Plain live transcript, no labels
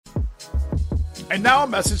And now a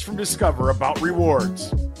message from Discover about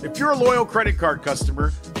rewards. If you're a loyal credit card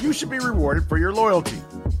customer, you should be rewarded for your loyalty,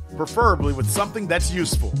 preferably with something that's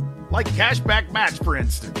useful, like Cashback Match, for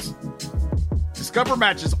instance. Discover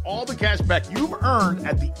matches all the cash back you've earned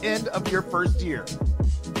at the end of your first year.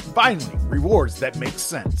 Finally, rewards that make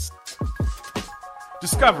sense.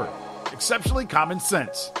 Discover. Exceptionally common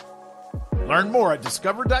sense. Learn more at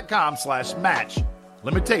discover.com/match.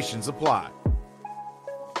 Limitations apply.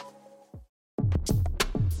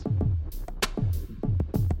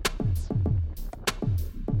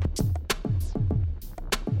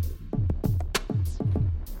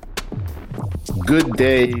 Good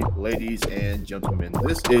day, ladies and gentlemen.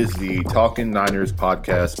 This is the Talking Niners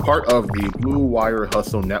podcast, part of the Blue Wire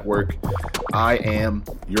Hustle Network. I am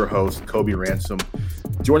your host, Kobe Ransom.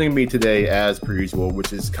 Joining me today, as per usual,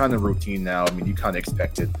 which is kind of routine now. I mean, you kind of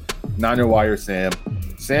expect it. Niner Wire Sam.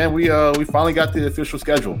 Sam, we finally got the official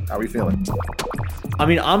schedule. How are we feeling? I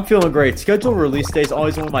mean, I'm feeling great. Schedule release day is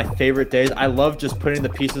always one of my favorite days. I love just putting the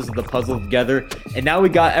pieces of the puzzle together. And now we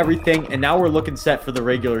got everything, and now we're looking set for the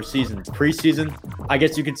regular season. Preseason, I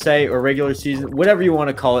guess you could say, or regular season, whatever you want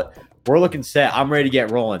to call it. We're looking set. I'm ready to get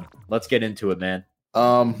rolling. Let's get into it, man.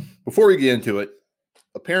 Before we get into it,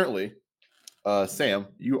 apparently, Sam,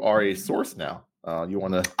 you are a source now. You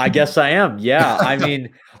want to? I guess I am. Yeah. I mean,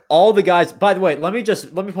 all the guys. By the way, let me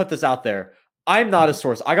put this out there. I'm not a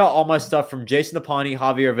source. I got all my stuff from Jason Apani,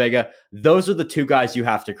 Javier Vega. Those are the two guys you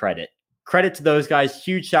have to credit. Credit to those guys.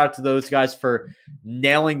 Huge shout out to those guys for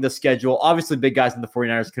nailing the schedule. Obviously, big guys in the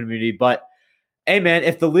 49ers community. But, hey, man,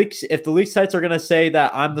 if the leak sites are going to say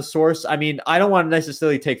that I'm the source, I mean, I don't want to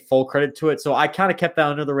necessarily take full credit to it. So I kind of kept that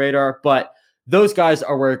under the radar. But those guys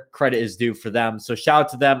are where credit is due for them. So shout out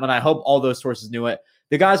to them. And I hope all those sources knew it.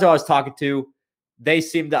 The guys I was talking to, they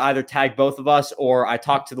seemed to either tag both of us, or I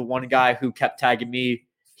talked to the one guy who kept tagging me.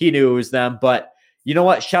 He knew it was them. But you know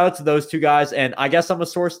what? Shout out to those two guys. And I guess I'm a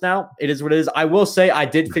source now. It is what it is. I will say I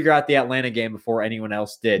did figure out the Atlanta game before anyone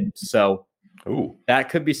else did. So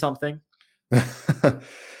that could be something.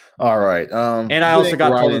 All right. And I also got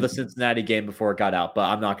told of the Cincinnati game before it got out, but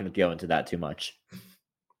I'm not going to go into that too much.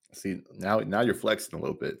 See, now you're flexing a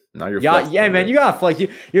little bit. Now you're yeah, man. You gotta flex.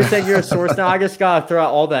 You're saying you're a source now. I just gotta throw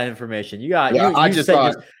out all that information. You got. Yeah,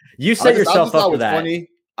 you set yourself up for that. Funny.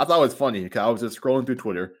 I thought it was funny because I was just scrolling through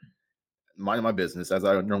Twitter, minding my business as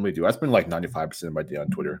I normally do. I spend like 95% of my day on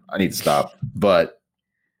Twitter. I need to stop, but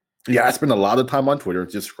yeah, I spend a lot of time on Twitter,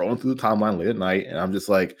 just scrolling through the timeline late at night, and I'm just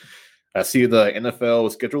like, I see the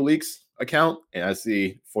NFL schedule leaks account, and I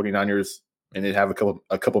see 49ers. And they have a couple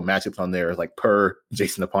matchups on there, like per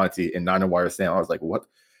Jason Aponte and Niner Wire Sam. I was like, what?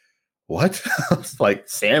 It's like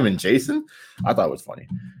Sam and Jason? I thought it was funny.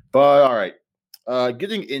 But all right.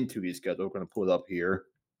 Getting into the schedule, we're going to pull it up here.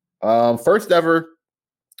 First ever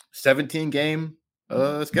 17-game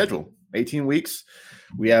schedule, 18 weeks.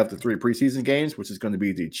 We have the 3 preseason games, which is going to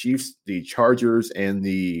be the Chiefs, the Chargers, and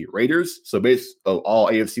the Raiders. So basically all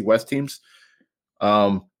AFC West teams.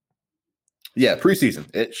 Yeah,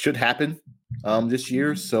 preseason. It should happen this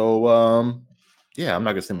year. So yeah, I'm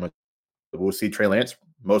not gonna say much. We'll see Trey Lance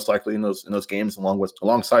most likely in those games,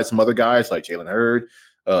 alongside some other guys like Jalen Hurd,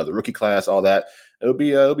 the rookie class, all that. It'll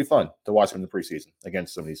be fun to watch them in the preseason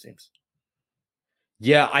against some of these teams.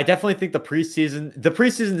 Yeah, I definitely think the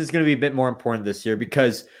preseason is going to be a bit more important this year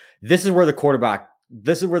because this is where the quarterback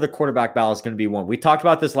battle is going to be won. We talked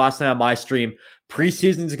about this last night on my stream.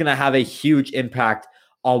 Preseason is going to have a huge impact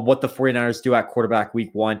on what the 49ers do at quarterback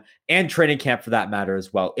week 1 and training camp for that matter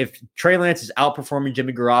as well. If Trey Lance is outperforming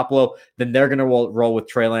Jimmy Garoppolo, then they're going to roll with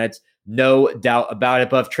Trey Lance. No doubt about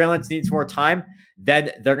it. But if Trey Lance needs more time,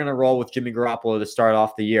 then they're going to roll with Jimmy Garoppolo to start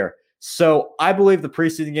off the year. So I believe the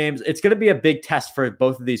preseason games, it's going to be a big test for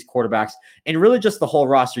both of these quarterbacks and really just the whole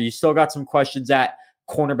roster. You still got some questions at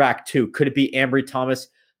cornerback 2. Could it be Ambry Thomas?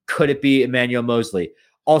 Could it be Emmanuel Mosley?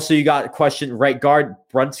 Also, you got a question, right guard,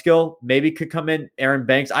 Brunskill, maybe could come in. Aaron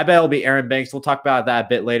Banks. I bet it'll be Aaron Banks. We'll talk about that a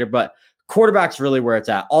bit later, but quarterback's really where it's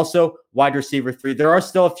at. Also, wide receiver 3. There are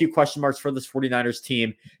still a few question marks for this 49ers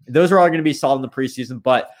team. Those are all going to be solved in the preseason,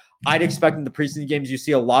 but I'd expect in the preseason games, you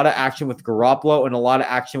see a lot of action with Garoppolo and a lot of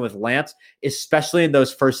action with Lance, especially in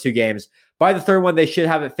those first 2 games. By the third one, they should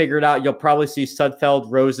have it figured out. You'll probably see Sudfeld,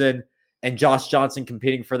 Rosen, and Josh Johnson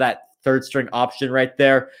competing for that third string option right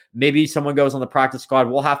there. Maybe someone goes on the practice squad.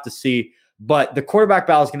 We'll have to see. But the quarterback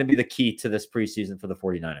battle is going to be the key to this preseason for the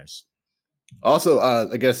 49ers. Also,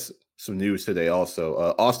 I guess some news today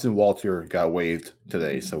also. Austin Walter got waived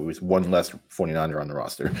today, so it was one less 49er on the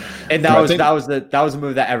roster. And that was a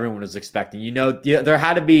move that everyone was expecting. You know, there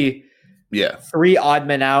had to be 3 odd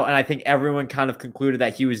men out, and I think everyone kind of concluded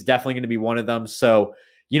that he was definitely going to be one of them. So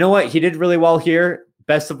you know what? He did really well here.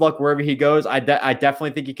 Best of luck wherever he goes. I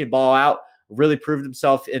definitely think he can ball out. Really proved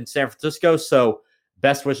himself in San Francisco. So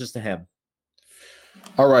best wishes to him.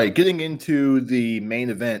 All right, getting into the main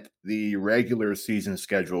event, the regular season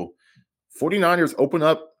schedule. 49ers open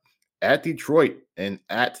up at Detroit and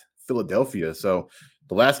at Philadelphia. So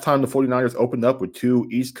the last time the 49ers opened up with 2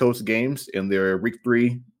 East Coast games in their week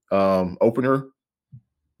 3 opener,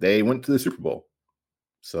 they went to the Super Bowl.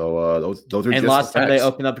 So those are and just last time they facts.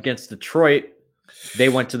 opened up against Detroit, they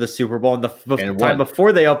went to the Super Bowl. And the time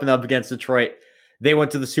before they opened up against Detroit, they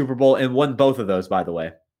went to the Super Bowl and won both of those, by the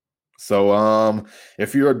way. So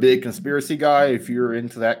if you're a big conspiracy guy, if you're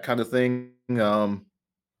into that kind of thing,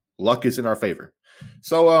 luck is in our favor.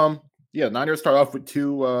 So Niners start off with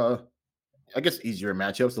 2 I guess easier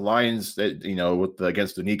matchups. The Lions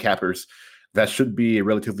against the kneecappers, that should be a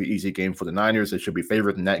relatively easy game for the Niners. They should be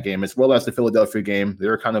favored in that game, as well as the Philadelphia game.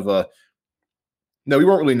 They're kind of we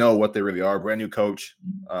won't really know what they really are. Brand new coach.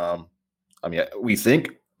 We think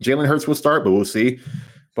Jalen Hurts will start, but we'll see.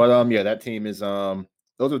 But that team is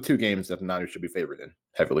those are 2 games that the Niners should be favored in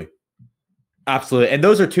heavily. Absolutely. And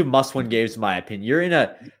those are 2 must-win games, in my opinion. You're in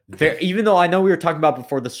even though I know we were talking about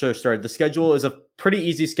before the show started, the schedule is a pretty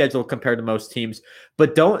easy schedule compared to most teams.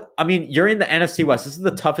 But you're in the NFC West. This is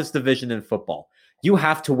the toughest division in football. You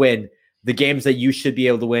have to win the games that you should be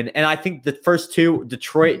able to win. And I think the first 2,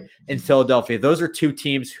 Detroit and Philadelphia, those are 2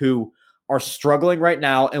 teams who are struggling right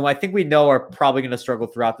now. And I think we know are probably going to struggle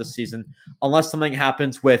throughout the season unless something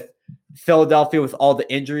happens with Philadelphia with all the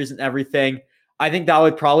injuries and everything. I think that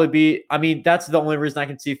would probably be, that's the only reason I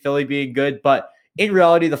can see Philly being good. But in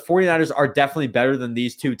reality, the 49ers are definitely better than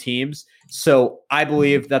these 2 teams. So I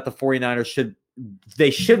believe that the 49ers should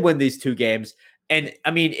win these 2 games. And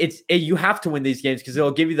you have to win these games because it'll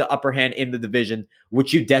give you the upper hand in the division,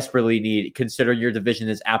 which you desperately need considering your division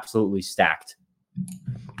is absolutely stacked.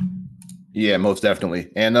 Yeah, most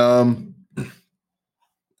definitely. And I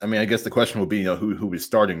guess the question will be, who is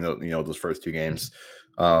starting those first 2 games.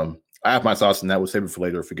 I have my thoughts on that. We'll save it for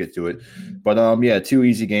later if we get to it. But 2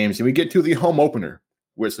 easy games. And we get to the home opener,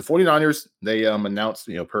 which the 49ers, they announced,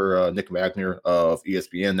 per Nick Wagner of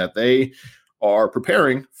ESPN, that they are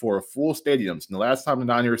preparing for full stadiums. And the last time the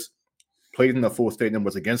Niners played in a full stadium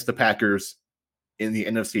was against the Packers in the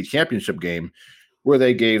NFC Championship game, where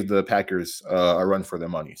they gave the Packers a run for their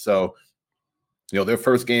money. So, their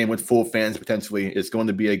first game with full fans potentially is going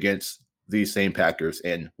to be against these same Packers.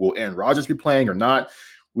 And will Aaron Rodgers be playing or not?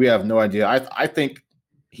 We have no idea. I think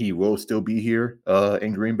he will still be here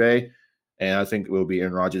in Green Bay. And I think it will be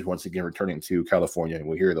Aaron Rodgers once again returning to California. And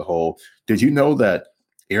we'll hear the whole, did you know that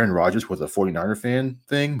Aaron Rodgers was a 49er fan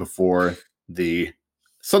thing before the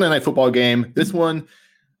Sunday Night Football game? This one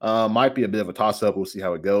might be a bit of a toss-up. We'll see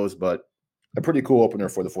how it goes. But a pretty cool opener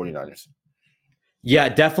for the 49ers. Yeah,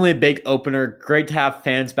 definitely a big opener. Great to have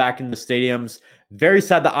fans back in the stadiums. Very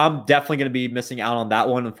sad that I'm definitely going to be missing out on that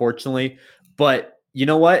one, unfortunately. But you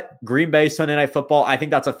know what? Green Bay Sunday Night Football, I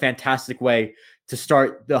think that's a fantastic way to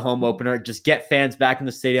start the home opener. Just get fans back in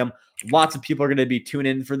the stadium. Lots of people are going to be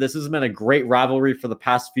tuning in for this. This has been a great rivalry for the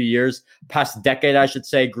past few years, past decade, I should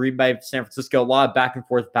say. Green Bay, San Francisco, a lot of back and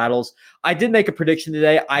forth battles. I did make a prediction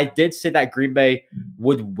today. I did say that Green Bay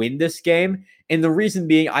would win this game. And the reason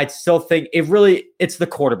being, I still think it's the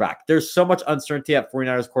quarterback. There's so much uncertainty at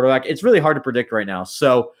 49ers quarterback. It's really hard to predict right now.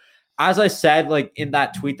 So as I said, in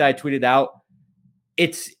that tweet that I tweeted out,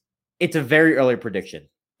 it's a very early prediction.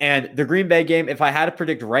 And the Green Bay game, if I had to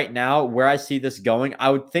predict right now where I see this going, I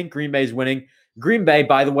would think Green Bay is winning. Green Bay,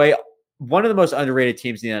 by the way, one of the most underrated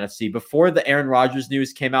teams in the NFC. Before the Aaron Rodgers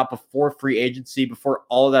news came out, before free agency, before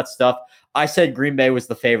all of that stuff, I said Green Bay was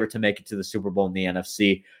the favorite to make it to the Super Bowl in the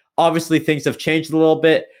NFC. Obviously, things have changed a little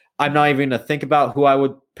bit. I'm not even going to think about who I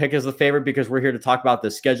would pick as the favorite because we're here to talk about the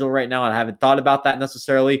schedule right now, and I haven't thought about that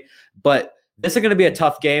necessarily. But this is going to be a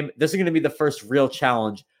tough game. This is going to be the first real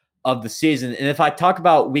challenge of the season. And if I talk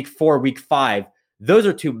about week 4, week 5, those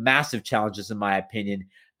are 2 massive challenges in my opinion.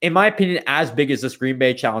 In my opinion, as big as this Green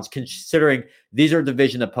Bay challenge, considering these are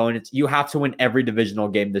division opponents, you have to win every divisional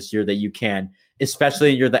game this year that you can,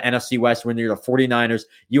 especially you're the NFC West when you're the 49ers.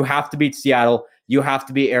 You have to beat Seattle, you have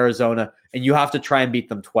to beat Arizona, and you have to try and beat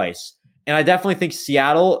them twice. And I definitely think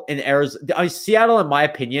Seattle and Arizona, Seattle, in my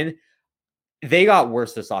opinion, they got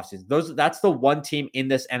worse this offseason. That's the one team in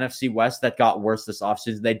this NFC West that got worse this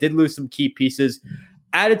offseason. They did lose some key pieces,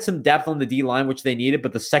 added some depth on the D-line, which they needed,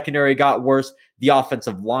 but the secondary got worse. The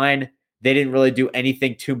offensive line, they didn't really do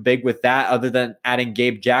anything too big with that other than adding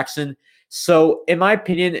Gabe Jackson. So, in my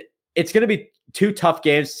opinion, it's going to be 2 tough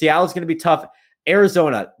games. Seattle's going to be tough.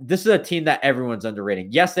 Arizona, this is a team that everyone's underrating.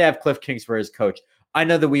 Yes, they have Cliff Kingsbury as coach. I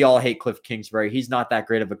know that we all hate Cliff Kingsbury. He's not that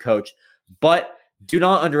great of a coach, but do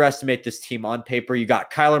not underestimate this team on paper. You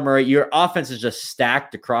got Kyler Murray. Your offense is just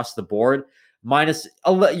stacked across the board.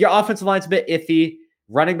 Your offensive line's a bit iffy.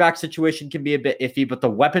 Running back situation can be a bit iffy, but the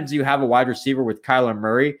weapons you have a wide receiver with Kyler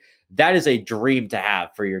Murray, that is a dream to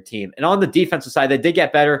have for your team. And on the defensive side, they did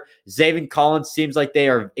get better. Zaven Collins seems like they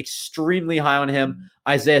are extremely high on him.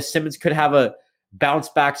 Isaiah Simmons could have a bounce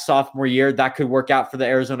back sophomore year. That could work out for the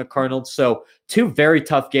Arizona Cardinals. So 2 very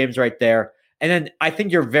tough games right there. And then I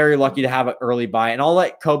think you're very lucky to have an early bye. And I'll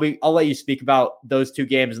let you speak about those 2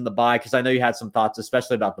 games in the bye because I know you had some thoughts,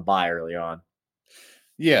 especially about the bye early on.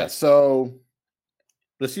 Yeah, so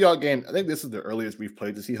the Seahawks game, I think this is the earliest we've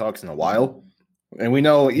played the Seahawks in a while. And we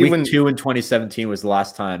know even Week 2 in 2017 was the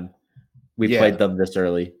last time we played them this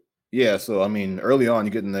early. Yeah, so I mean, early on,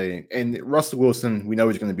 you're getting and Russell Wilson, we know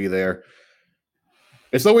he's going to be there.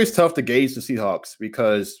 It's always tough to gauge the Seahawks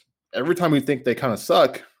because every time we think they kind of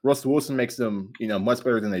suck, Russell Wilson makes them, much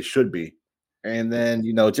better than they should be. And then,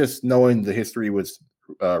 just knowing the history with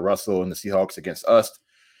Russell and the Seahawks against us,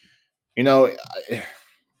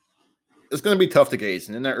 it's going to be tough to gauge.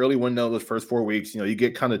 And in that early window, those first 4 weeks, you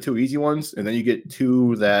get kind of 2 easy ones, and then you get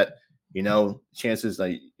 2 that, chances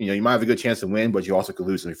that, you might have a good chance to win, but you also could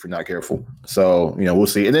lose them if you're not careful. So, we'll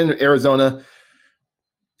see. And then Arizona,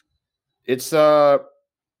 it's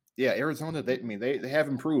Arizona, they have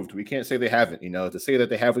improved. We can't say they haven't. To say that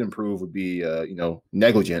they haven't improved would be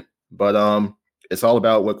negligent. But it's all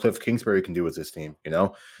about what Cliff Kingsbury can do with this team,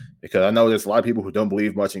 because I know there's a lot of people who don't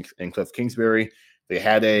believe much in Cliff Kingsbury.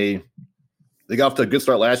 They got off to a good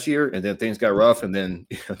start last year, and then things got rough. And then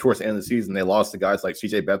towards the end of the season, they lost to guys like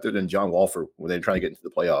C.J. Beathard and John Wolford when they were trying to get into the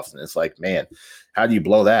playoffs. And it's like, man, how do you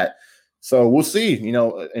blow that? So we'll see,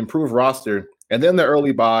 improved roster. And then the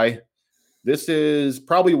early bye. This is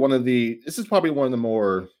probably one of the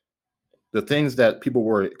more the things that people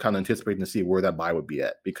were kind of anticipating to see where that bye would be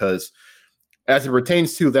at, because as it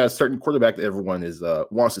pertains to that certain quarterback that everyone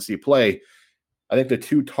wants to see play, I think the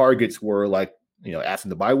 2 targets were after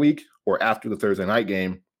the bye week or after the Thursday night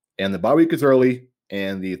game, and the bye week is early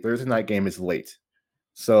and the Thursday night game is late.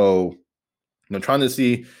 So, trying to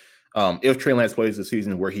see if Trey Lance plays the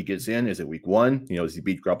season, where he gets in. Is it week 1? Does he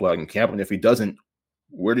beat Garoppolo out in camp? And if he doesn't,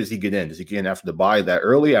 where does he get in? Does he get in after the bye that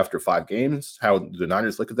early, after 5 games? How do the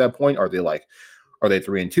Niners look at that point? Are they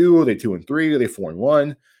 3-2? Are they 2-3? Are they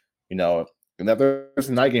 4-1? And that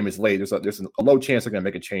Thursday night game is late. There's a low chance they're going to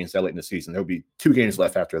make a change that late in the season. There'll be 2 games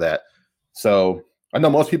left after that. So I know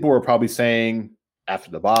most people were probably saying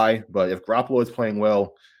after the bye, but if Garoppolo is playing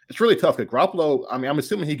well, it's really tough. Because Garoppolo, I'm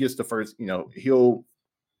assuming he gets the first, he'll,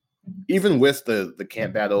 even with the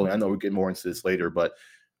camp battle, and I know we'll get more into this later, but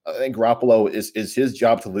I think Garoppolo is his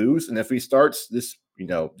job to lose. And if he starts this,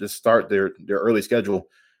 just start their early schedule,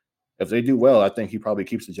 if they do well, I think he probably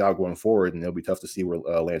keeps the job going forward, and it'll be tough to see where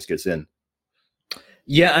Lance gets in.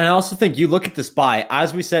 Yeah, and I also think you look at this bye,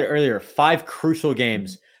 as we said earlier, 5 crucial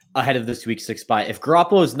games ahead of this week 6 bye. If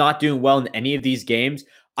Garoppolo is not doing well in any of these games,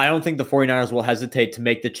 I don't think the 49ers will hesitate to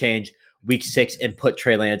make the change week 6 and put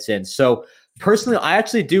Trey Lance in. So personally, I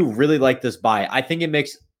actually do really like this bye. I think it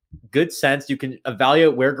makes good sense. You can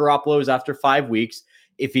evaluate where Garoppolo is after 5 weeks.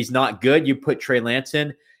 If he's not good, you put Trey Lance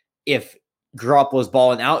in. If Garoppolo's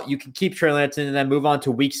balling out, you can keep Trey Lance in and then move on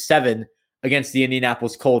to week 7 against the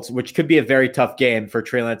Indianapolis Colts, which could be a very tough game for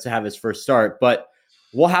Trey Lance to have his first start. But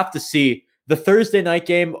we'll have to see. The Thursday night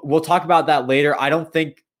game, we'll talk about that later. That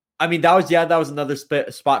was another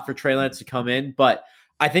spot for Trey Lance to come in. But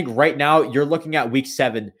I think right now you're looking at week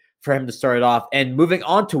 7 for him to start it off. And moving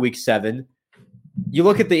on to week 7, you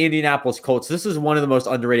look at the Indianapolis Colts. This is one of the most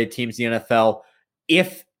underrated teams in the NFL.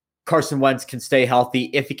 If Carson Wentz can stay healthy,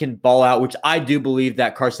 if he can ball out, which I do believe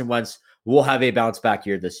that Carson Wentz will have a bounce back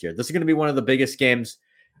year this year. This is going to be one of the biggest games.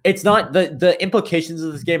 It's not the implications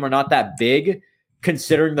of this game are not that big,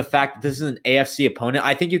 considering the fact that this is an AFC opponent.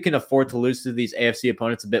 I think you can afford to lose to these AFC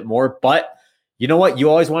opponents a bit more, but you know what?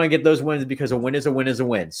 You always want to get those wins because a win is a win is a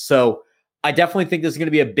win. So I definitely think this is going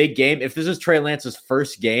to be a big game. If this is Trey Lance's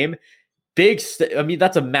first game, that's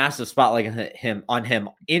a massive spotlight on him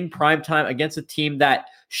in prime time against a team that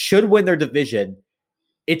should win their division.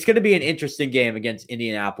 It's going to be an interesting game against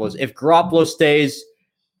Indianapolis. If Garoppolo stays,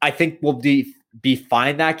 I think we'll be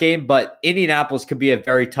fine that game, but Indianapolis could be a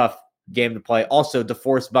very tough game to play. Also,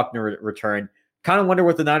 DeForest Buckner return. Kind of wonder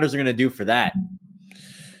what the Niners are going to do for that.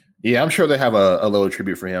 Yeah, I'm sure they have a little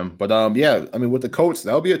tribute for him. But with the Colts,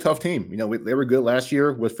 that'll be a tough team. They were good last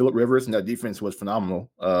year with Phillip Rivers, and that defense was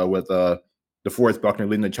phenomenal with DeForest Buckner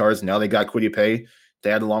leading the charge. Now they got Kwity Paye to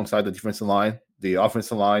add alongside the defensive line. The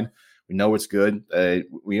offensive line, We know it's good.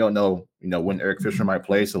 We don't know, when Eric Fisher might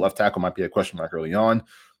play, so left tackle might be a question mark early on,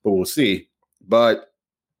 but we'll see. But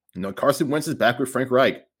Carson Wentz is back with Frank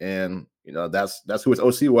Reich, and that's who his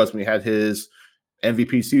OC was when he had his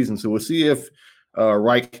MVP season. So we'll see if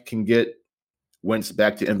Reich can get Wentz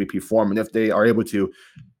back to MVP form, and if they are able to,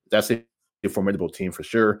 that's a formidable team for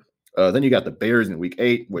sure. Then you got the Bears in Week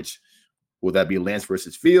 8, which will that be Lance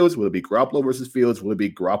versus Fields? Will it be Garoppolo versus Fields? Will it be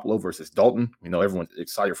Garoppolo versus Dalton? Everyone's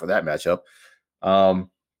excited for that matchup.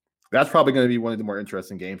 That's probably going to be one of the more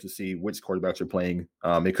interesting games to see which quarterbacks are playing.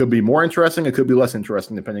 It could be more interesting. It could be less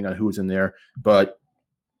interesting depending on who's in there. But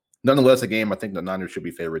nonetheless, a game I think the Niners should be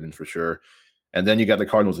favored in for sure. And then you got the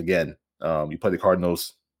Cardinals again. You play the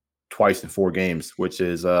Cardinals twice in 4 games, which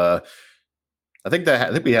is I think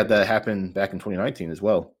we had that happen back in 2019 as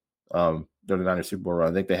well. During the Niners Super Bowl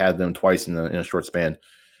run, I think they had them twice in a short span.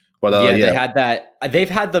 But they had that. They've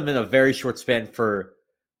had them in a very short span for.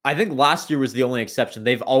 I think last year was the only exception.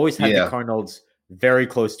 They've always had the Cardinals very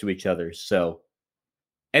close to each other. So,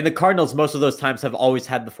 and the Cardinals most of those times have always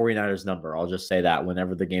had the 49ers number. I'll just say that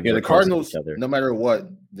whenever the games are the close Cardinals, to each other. no matter what,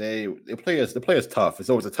 they play as tough. It's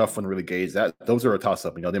always a tough one to really gauge. Those are a toss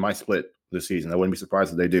up. They might split this season. I wouldn't be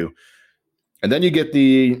surprised if they do. And then you get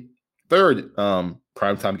the third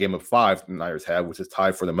primetime game of 5 the Niners have, which is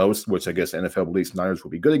tied for the most, which I guess NFL believes the Niners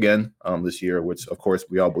will be good again this year, which of course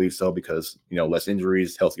we all believe so because, less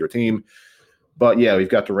injuries, healthier team. But yeah, we've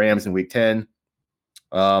got the Rams in Week 10.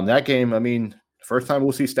 That game, first time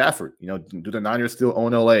we'll see Stafford. Do the Niners still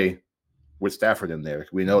own LA with Stafford in there?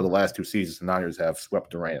 We know the last 2 seasons the Niners have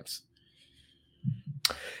swept the Rams.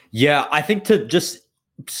 Yeah, I think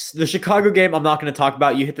the Chicago game, I'm not going to talk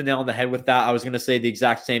about. You hit the nail on the head with that. I was going to say the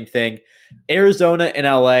exact same thing. Arizona and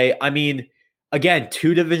LA. Again,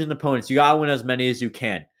 2 division opponents. You got to win as many as you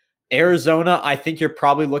can. Arizona, I think you're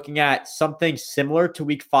probably looking at something similar to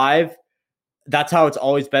Week 5. That's how it's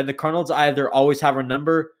always been. The Cardinals either always have a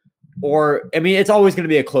number or, it's always going to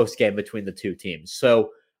be a close game between the 2 teams.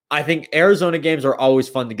 So I think Arizona games are always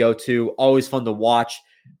fun to go to, always fun to watch.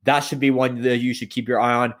 That should be one that you should keep your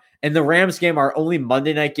eye on. And the Rams game, our only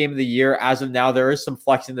Monday night game of the year. As of now, there is some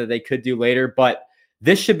flexing that they could do later, but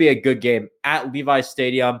this should be a good game at Levi's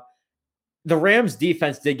Stadium. The Rams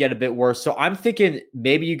defense did get a bit worse, so I'm thinking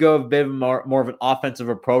maybe you go a bit more of an offensive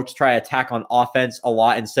approach, try to attack on offense a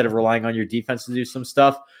lot instead of relying on your defense to do some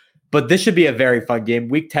stuff. But this should be a very fun game.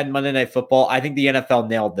 Week 10 Monday Night Football. I think the NFL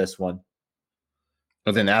nailed this one.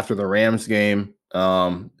 But then after the Rams game,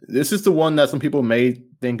 this is the one that some people may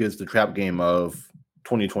think is the trap game of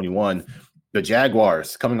 2021. The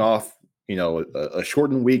Jaguars coming off, a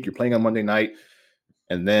shortened week. You're playing on Monday night,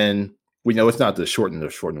 and then we know it's not the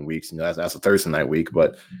shortened weeks. That's a Thursday night week,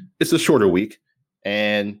 but it's a shorter week.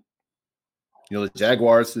 And the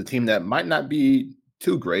Jaguars, the team that might not be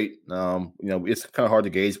too great. It's kind of hard to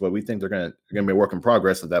gauge, but we think they're gonna be a work in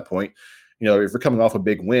progress at that point. If you're coming off a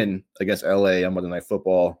big win against LA on Monday Night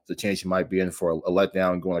Football, the chance you might be in for a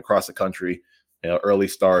letdown going across the country. Early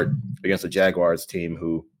start against the Jaguars team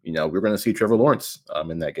who, we're going to see Trevor Lawrence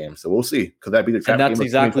in that game. So we'll see. Could that be the trap game? And that's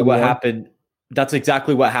exactly what happened. That's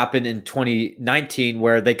exactly what happened in 2019,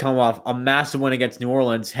 where they come off a massive win against New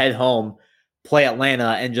Orleans, head home, play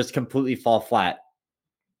Atlanta, and just completely fall flat.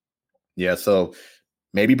 Yeah, so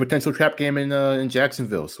maybe potential trap game in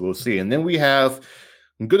Jacksonville. So we'll see. And then we have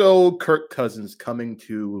good old Kirk Cousins coming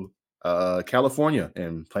to California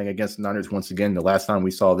and playing against the Niners once again. The last time we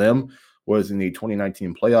saw them was in the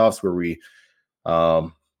 2019 playoffs where we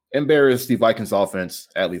embarrassed the Vikings offense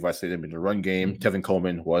at Levi's Stadium in the run game. Tevin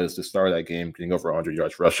Coleman was the star of that game, getting over 100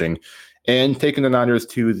 yards rushing and taking the Niners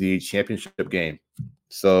to the championship game.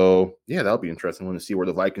 So, yeah, that'll be interesting to see where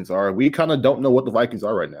the Vikings are. We kind of don't know what the Vikings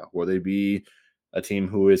are right now. Will they be a team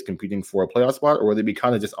who is competing for a playoff spot, or will they be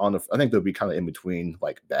kind of just I think they'll be kind of in between,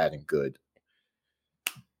 like bad and good.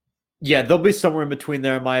 Yeah, they'll be somewhere in between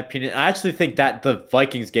there, in my opinion. I actually think that the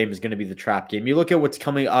Vikings game is going to be the trap game. You look at what's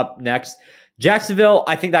coming up next. Jacksonville,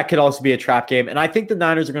 I think that could also be a trap game. And I think the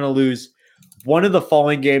Niners are going to lose one of the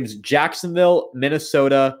following games: Jacksonville,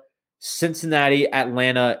 Minnesota, Cincinnati,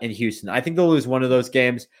 Atlanta, and Houston. I think they'll lose one of those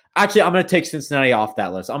games. Actually, I'm going to take Cincinnati off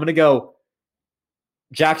that list. I'm going to go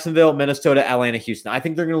Jacksonville, Minnesota, Atlanta, Houston. I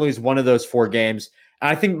think they're going to lose one of those 4 games. And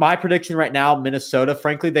I think my prediction right now, Minnesota,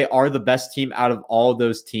 frankly, they are the best team out of all of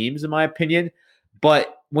those teams, in my opinion.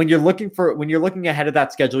 But when you're looking ahead of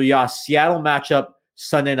that schedule, yeah, Seattle matchup,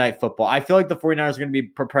 Sunday Night Football. I feel like the 49ers are going to be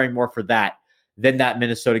preparing more for that than that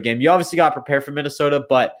Minnesota game. You obviously got to prepare for Minnesota,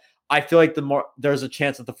 but I feel like there's a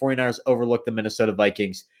chance that the 49ers overlook the Minnesota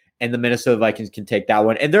Vikings, and the Minnesota Vikings can take that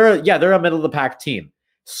one. And they're a middle of the pack team.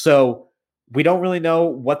 So we don't really know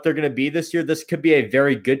what they're going to be this year. This could be a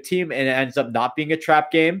very good team and it ends up not being a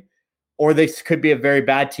trap game, or this could be a very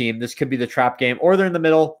bad team. This could be the trap game, or they're in the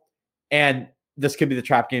middle and this could be the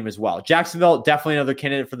trap game as well. Jacksonville, definitely another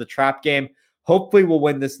candidate for the trap game. Hopefully we'll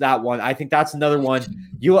win that one. I think that's another one.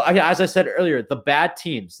 As I said earlier, the bad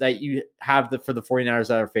teams that you have for the 49ers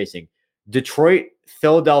that are facing, Detroit,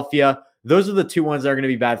 Philadelphia, those are the two ones that are going to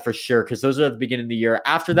be bad for sure because those are at the beginning of the year.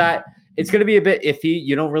 After that, it's going to be a bit iffy.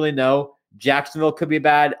 You don't really know. Jacksonville could be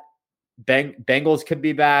bad. Bengals could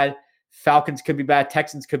be bad. Falcons could be bad.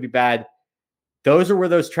 Texans could be bad. Those are where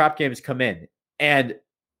those trap games come in. And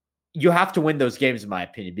you have to win those games, in my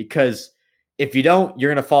opinion, because if you don't,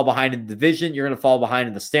 you're going to fall behind in the division. You're going to fall behind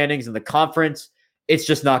in the standings in the conference. It's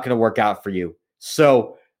just not going to work out for you.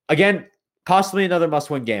 So, again, possibly another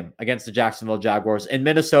must-win game against the Jacksonville Jaguars. In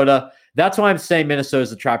Minnesota, that's why I'm saying Minnesota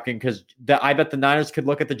is a trap game, because I bet the Niners could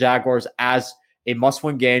look at the Jaguars as a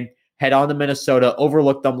must-win game, head on to Minnesota,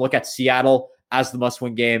 overlook them, look at Seattle as the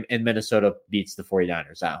must-win game, and Minnesota beats the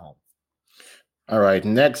 49ers at home. All right,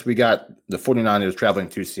 next we got the 49ers traveling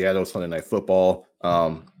to Seattle Sunday Night Football.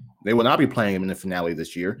 They will not be playing them in the finale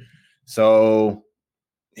this year. So,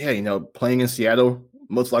 yeah, playing in Seattle,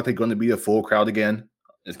 most likely going to be a full crowd again.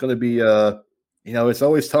 It's going to be, it's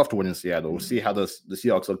always tough to win in Seattle. We'll see how the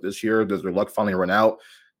Seahawks look this year. Does their luck finally run out?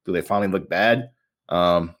 Do they finally look bad?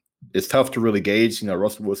 It's tough to really gauge.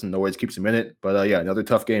 Russell Wilson always keeps him in it. But, another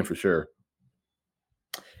tough game for sure.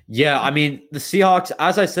 Yeah, I mean, the Seahawks,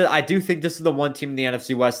 as I said, I do think this is the one team in the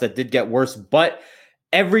NFC West that did get worse. But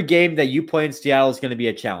every game that you play in Seattle is going to be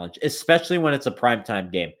a challenge, especially when it's a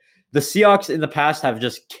primetime game. The Seahawks in the past have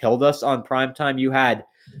just killed us on primetime. You had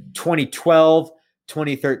 2012,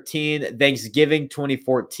 2013, Thanksgiving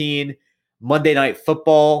 2014, Monday Night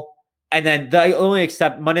Football, and then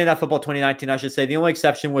Monday Night Football 2019, I should say. The only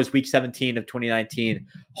exception was Week 17 of 2019.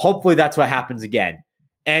 Hopefully that's what happens again.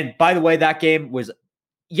 And by the way, that game was,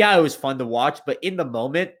 it was fun to watch, but in the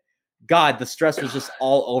moment, God, the stress was just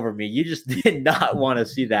all over me. You just did not want to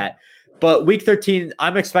see that. But Week 13,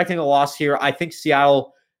 I'm expecting a loss here. I think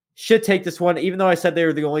Seattle should take this one. Even though I said they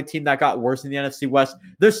were the only team that got worse in the NFC West,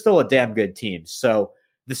 they're still a damn good team. So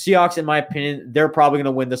the Seahawks, in my opinion, they're probably going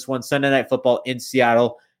to win this one. Sunday Night Football in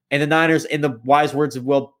Seattle. And the Niners, in the wise words of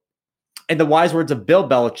Bill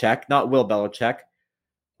Belichick, not Will Belichick,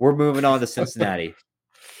 we're moving on to Cincinnati.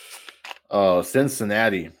 Oh,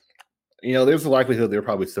 Cincinnati. There's a likelihood they're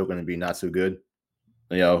probably still going to be not so good.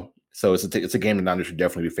 So it's a game the Niners should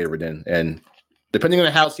definitely be favored in. And depending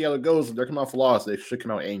on how Seattle goes, if they're coming off a loss, they should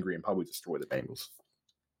come out angry and probably destroy the Bengals.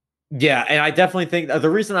 Yeah, and I definitely think the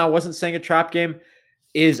reason I wasn't saying a trap game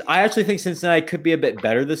is I actually think Cincinnati could be a bit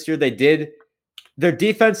better this year. Their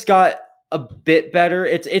defense got a bit better.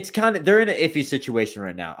 It's kind of, they're in an iffy situation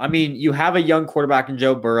right now. I mean, you have a young quarterback in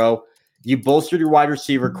Joe Burrow. You bolstered your wide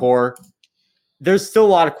receiver core. There's still a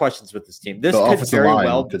lot of questions with this team. This could very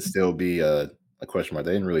well could still be a question mark.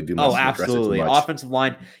 They didn't really do much. Oh, absolutely. Offensive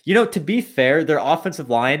line. To be fair, their offensive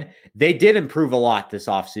line, they did improve a lot this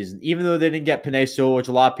offseason. Even though they didn't get Penei Sewell, which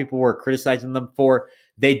a lot of people were criticizing them for,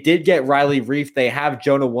 they did get Riley Reif. They have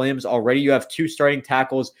Jonah Williams already. You have two starting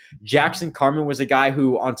tackles. Jackson Carman was a guy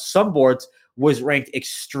who on some boards was ranked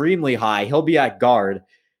extremely high. He'll be at guard.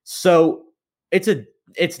 So it's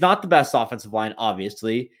not the best offensive line,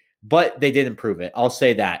 obviously, but they did improve it. I'll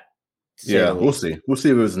say that. Yeah, we'll see. We'll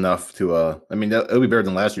see if it was enough to it'll be better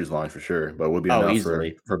than last year's line for sure, but it would be enough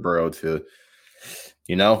for Burrow to,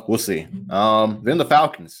 we'll see. Then the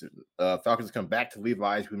Falcons. Falcons come back to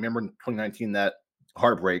Levi's. Remember in 2019 that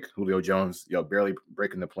heartbreak, Julio Jones, barely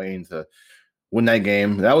breaking the plane to win that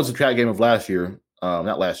game. That was the trap game of last year.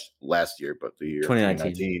 Not last year, but the year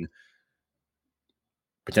 2019.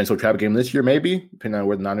 Potential trap game this year, maybe, depending on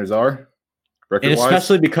where the Niners are. And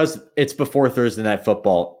especially because it's before Thursday Night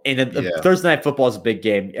Football. And Thursday Night Football is a big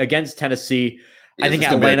game against Tennessee. I think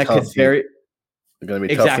Atlanta could very – They're going to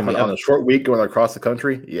be tough team on a short week going across the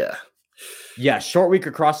country. Yeah. Yeah, short week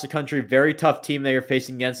across the country. Very tough team that you're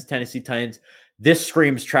facing against the Tennessee Titans. This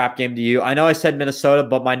screams trap game to you. I know I said Minnesota,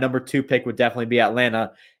 but my number 2 pick would definitely be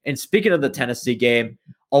Atlanta. And speaking of the Tennessee game,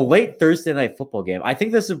 a late Thursday Night Football game. I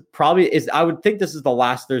think this is I would think this is the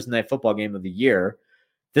last Thursday Night Football game of the year.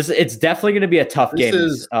 It's definitely going to be a tough game.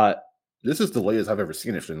 This is the latest I've ever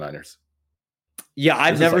seen it for the Niners. Yeah,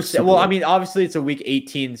 I've never seen. Well, I mean, obviously it's a week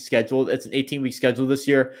 18 scheduled. It's an 18-week schedule this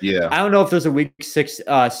year. Yeah, I don't know if there's a week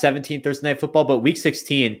 17 Thursday Night Football, but week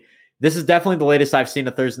 16. This is definitely the latest I've seen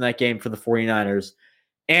a Thursday night game for the 49ers.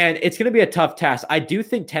 And it's going to be a tough task. I do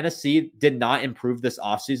think Tennessee did not improve this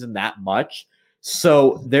offseason that much.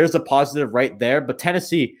 So there's a positive right there. But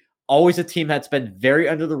Tennessee, always a team that's been very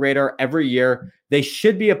under the radar every year. They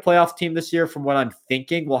should be a playoff team this year from what I'm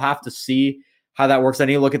thinking. We'll have to see how that works. I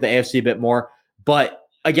need to look at the AFC a bit more. But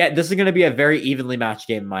again, this is going to be a very evenly matched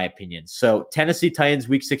game in my opinion. So Tennessee Titans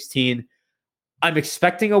week 16. I'm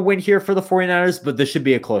expecting a win here for the 49ers, but this should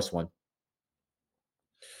be a close one.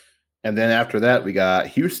 And then after that, we got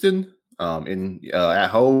Houston at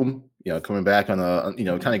home, coming back on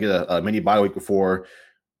kind of get a mini bye week before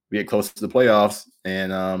we get close to the playoffs.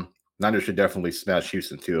 And Niners should definitely smash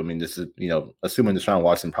Houston too. I mean, this is, assuming Deshaun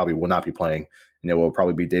Watson probably will not be playing, and it will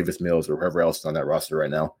probably be Davis Mills or whoever else is on that roster right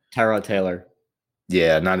now. Tyrod Taylor.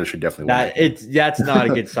 Yeah, Niners should definitely win. That's not a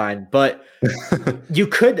good sign, but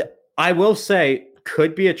I will say,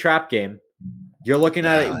 could be a trap game. You're looking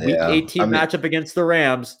at a week 18 matchup against the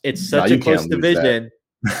Rams. It's such a close division.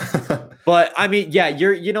 But I mean, yeah,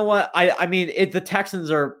 you know what? The Texans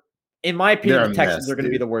are, in my opinion, the Texans are going to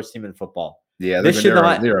be the worst team in football. Yeah,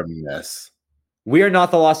 they're a mess. We are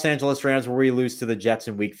not the Los Angeles Rams where we lose to the Jets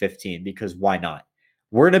in week 15 because why not?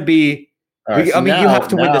 We're going to be. Right, you have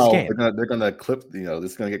to win this game. They're going to clip.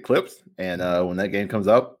 This is going to get clipped, and when that game comes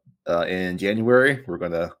up in January, we're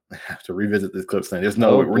going to have to revisit this clip. Saying there's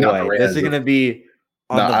we're not. This is going to be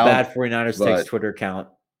on the Bad 49ers Takes Twitter account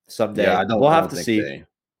someday. Yeah, we'll have to see.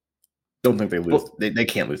 Don't think they lose. They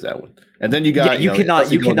can't lose that one. And then you got you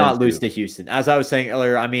cannot lose to Houston. As I was saying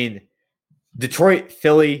earlier, I mean, Detroit,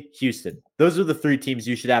 Philly, Houston. Those are the three teams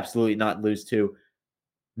you should absolutely not lose to.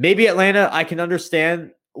 Maybe Atlanta, I can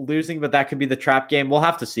understand losing, but that could be the trap game. We'll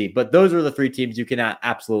have to see. But those are the three teams you can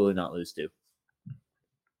absolutely not lose to.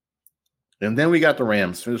 And then we got the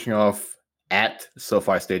Rams finishing off at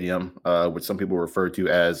SoFi Stadium, which some people refer to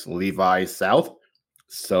as Levi South.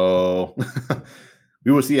 So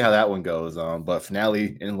we will see how that one goes. But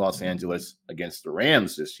finale in Los Angeles against the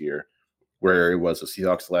Rams this year, where it was the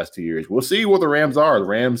Seahawks the last 2 years. We'll see where the Rams are. The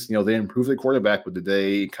Rams, they improved their quarterback, but did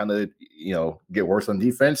they kind of, get worse on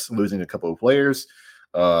defense, losing a couple of players?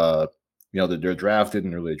 Their draft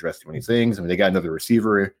didn't really address too many things. I mean, they got another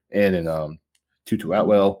receiver in Tutu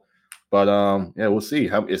Atwell. But, we'll see.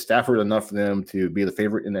 Is Stafford enough for them to be the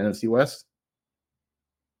favorite in the NFC West?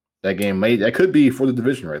 That could be for the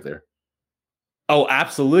division right there. Oh,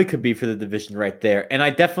 absolutely could be for the division right there. And I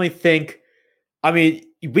definitely think,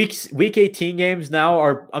 week 18 games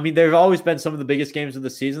now they've always been some of the biggest games of the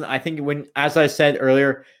season. I think as I said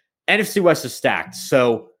earlier, NFC West is stacked.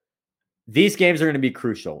 So these games are going to be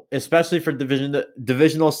crucial, especially for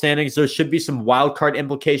divisional standings. There should be some wild card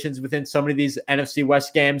implications within some of these NFC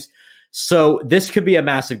West games. So this could be a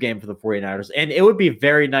massive game for the 49ers. And it would be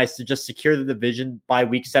very nice to just secure the division by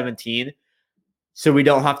week 17 so we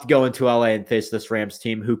don't have to go into LA and face this Rams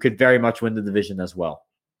team who could very much win the division as well.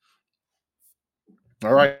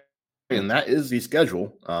 All right. And that is the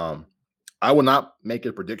schedule. I will not make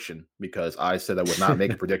a prediction because I said I would not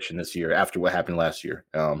make a prediction this year after what happened last year.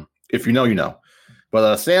 If you know, you know.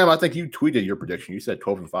 But Sam, I think you tweeted your prediction. You said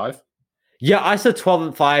 12-5. Yeah, I said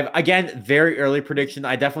 12-5. Again, very early prediction.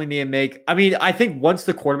 I definitely need to make. I think once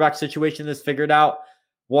the quarterback situation is figured out,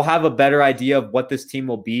 we'll have a better idea of what this team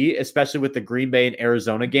will be, especially with the Green Bay and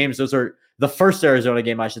Arizona games. Those are the first Arizona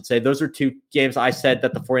game, I should say. Those are two games I said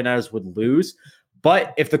that the 49ers would lose.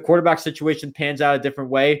 But if the quarterback situation pans out a different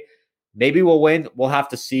way, maybe we'll win. We'll have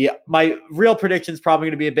to see. My real prediction is probably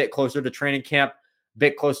going to be a bit closer to training camp, a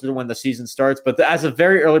bit closer to when the season starts. But as a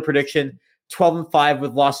very early prediction, 12-5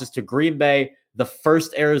 with losses to Green Bay, the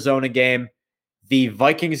first Arizona game, the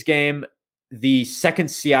Vikings game, the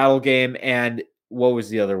second Seattle game, and what was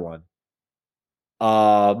the other one?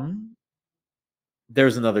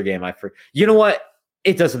 There's another game I forgot. You know what?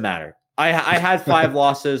 It doesn't matter. I had 5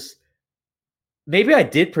 losses. Maybe I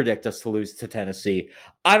did predict us to lose to Tennessee.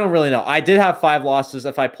 I don't really know. I did have 5 losses.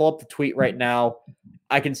 If I pull up the tweet right now,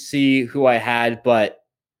 I can see who I had. But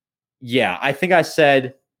yeah, I think I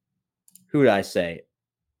said, who did I say?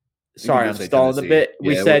 Sorry, I'm stalling a bit.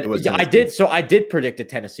 I did. So I did predict a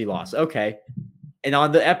Tennessee loss. Okay. And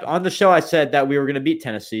on the show, I said that we were going to beat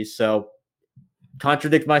Tennessee. So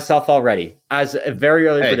contradict myself already as a very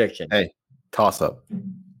early prediction. Hey, toss up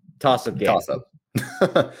game. Toss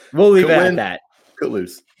up. We'll leave it at that. Could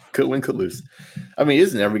lose. Could win, could lose.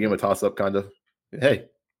 Isn't every game a toss-up kind of? Hey,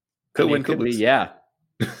 could win, could lose. Yeah.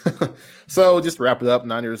 So just to wrap it up,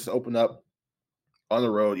 Niners open up on the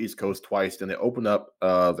road, East Coast twice. Then they open up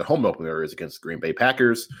the home opener is against the Green Bay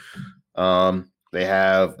Packers. They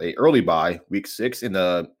have a early bye, week 6 in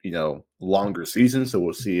the longer season. So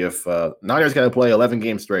we'll see if Niners got to play 11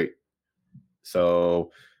 games straight.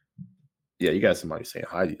 So yeah, you got somebody saying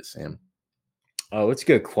hi to you, Sam. Oh, it's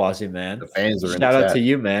good, Quasi, man. The fans are Shout out to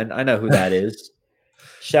you, man. I know who that is.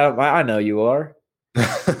 Shout out, I know you are.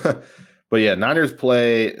 But yeah, Niners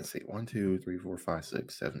play, let's see, 1, 2, 3, 4, 5,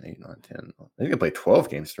 6, 7, 8, 9, 10. I think they play 12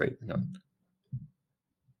 games straight.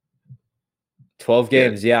 12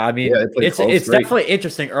 games. Yeah. I mean, it's definitely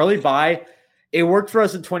interesting. Early bye. It worked for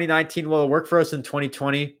us in 2019. Will it work for us in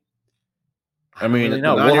 2020? I mean, really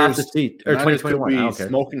know. We'll have to see. Or 2021. Could be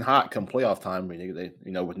smoking hot come playoff time. They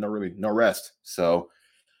with no rest. So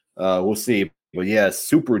we'll see. But yeah,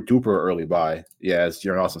 super duper early bye. Yeah, as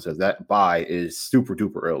Jaron Austin says, that bye is super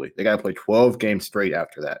duper early. They got to play 12 games straight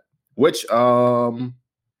after that, which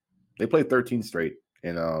they played 13 straight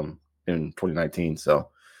in 2019. So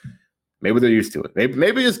maybe they're used to it.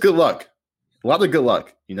 Maybe it's good luck. A lot of good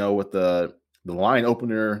luck, with the line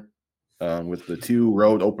opener, with the 2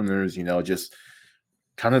 road openers, just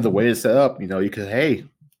kind of the way it's set up. You could, hey,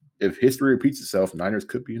 if history repeats itself, Niners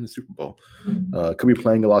could be in the Super Bowl. Could be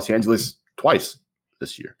playing in Los Angeles twice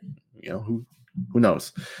this year. Who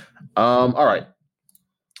knows? All right.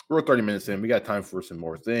 We're 30 minutes in. We got time for some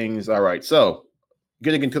more things. All right. So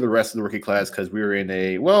getting into the rest of the rookie class, because we were in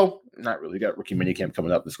not really. We got rookie minicamp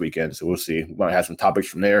coming up this weekend. So we'll see. We might have some topics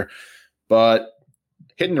from there. But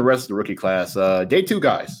hitting the rest of the rookie class, day 2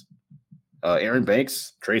 guys. Aaron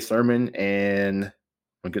Banks, Trey Sermon, and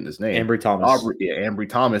I'm getting his name. Ambry Thomas. Ambry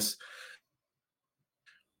Thomas.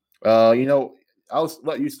 I'll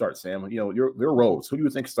let you start, Sam. Your roles. Who do you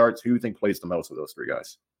think starts? Who do you think plays the most of those 3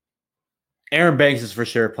 guys? Aaron Banks is for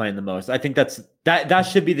sure playing the most. I think that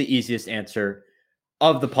should be the easiest answer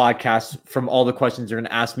of the podcast from all the questions you're going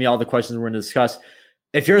to ask me, all the questions we're going to discuss.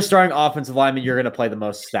 If you're a starting offensive lineman, you're going to play the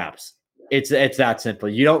most snaps. It's that simple.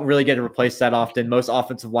 You don't really get to replace that often. Most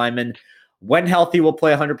offensive linemen, when healthy, will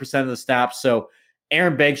play 100% of the snaps. So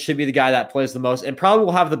Aaron Banks should be the guy that plays the most and probably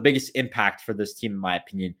will have the biggest impact for this team, in my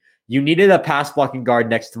opinion. You needed a pass blocking guard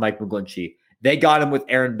next to Mike McGlinchey. They got him with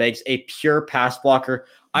Aaron Banks, a pure pass blocker.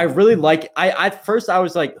 I really like. At first I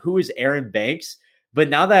was like, who is Aaron Banks? But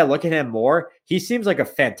now that I look at him more, he seems like a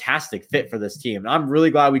fantastic fit for this team. And I'm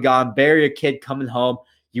really glad we got him. Bury a kid coming home.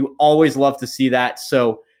 You always love to see that.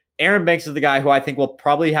 So Aaron Banks is the guy who I think will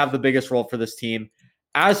probably have the biggest role for this team.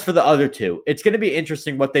 As for the other 2, it's going to be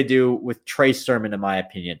interesting what they do with Trey Sermon, in my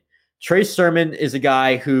opinion. Trey Sermon is a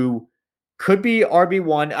guy who could be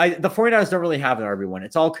RB1. The 49ers don't really have an RB1.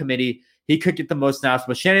 It's all committee. He could get the most snaps,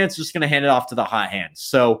 but Shanahan's just going to hand it off to the hot hand.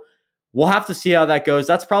 So we'll have to see how that goes.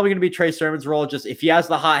 That's probably going to be Trey Sermon's role. Just if he has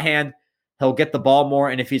the hot hand, he'll get the ball more.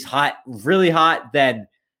 And if he's hot, really hot, then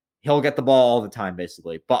he'll get the ball all the time,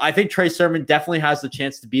 basically. But I think Trey Sermon definitely has the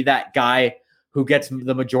chance to be that guy who gets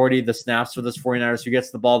the majority of the snaps for this 49ers, who gets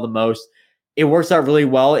the ball the most. It works out really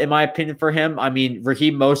well, in my opinion, for him. I mean,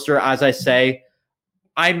 Raheem Mostert, as I say,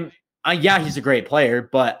 he's a great player,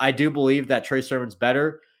 but I do believe that Trey Sermon's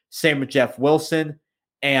better. Same with Jeff Wilson,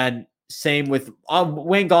 and same with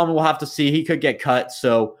Wayne Gallman. We'll have to see. He could get cut.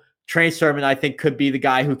 So Trey Sermon, I think, could be the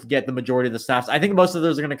guy who could get the majority of the snaps. I think most of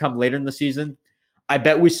those are going to come later in the season. I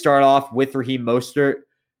bet we start off with Raheem Mostert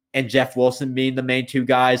and Jeff Wilson being the main 2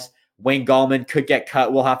 guys. Wayne Gallman could get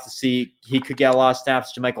cut. We'll have to see. He could get a lot of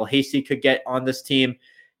snaps. JaMycal Hasty could get on this team,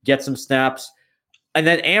 get some snaps. And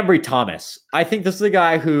then Ambry Thomas. I think this is a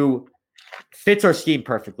guy who fits our scheme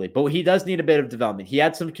perfectly, but he does need a bit of development. He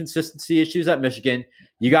had some consistency issues at Michigan.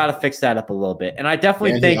 You got to fix that up a little bit. And I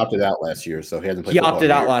definitely think he opted out last year, so he hasn't played. He opted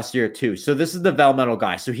out last year too. So this is the developmental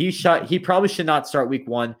guy. So he probably should not start week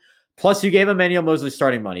 1. Plus, you gave Emmanuel Moseley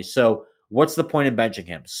starting money. So what's the point in benching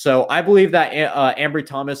him? So I believe that Ambry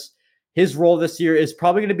Thomas, his role this year is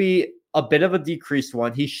probably going to be a bit of a decreased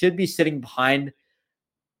one. He should be sitting behind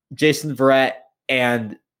Jason Verrett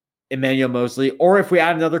and Emmanuel Moseley, or if we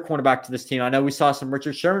add another cornerback to this team, I know we saw some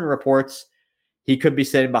Richard Sherman reports. He could be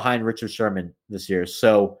sitting behind Richard Sherman this year.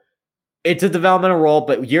 So it's a developmental role,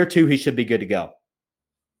 but year 2, he should be good to go.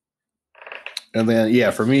 And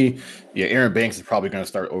then, for me, Aaron Banks is probably going to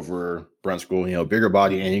start over Brunskill. Bigger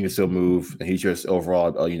body, and he can still move. And he's just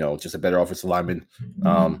overall, just a better offensive lineman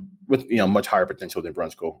with, much higher potential than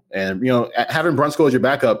Brunskill. And, having Brunskill as your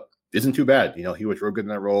backup isn't too bad. He was real good in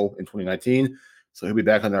that role in 2019. So he'll be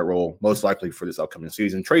back on that role most likely for this upcoming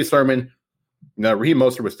season. Trey Sermon, Raheem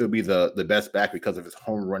Mostert would still be the best back because of his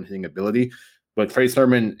home run hitting ability. But Trey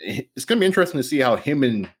Sermon, it's going to be interesting to see how him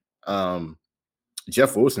and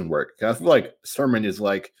Jeff Wilson work. I feel like Sermon is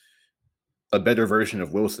like a better version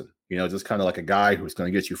of Wilson, just kind of like a guy who's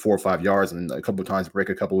going to get you 4 or 5 yards and a couple of times break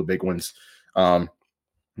a couple of big ones.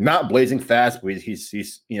 Not blazing fast, but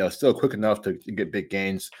he's still quick enough to get big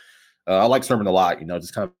gains. I like Sermon a lot,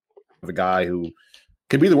 just kind of a guy who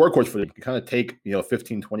can be the workhorse for them. Can kind of take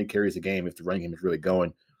 15, 20 carries a game if the running game is really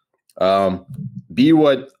going. Be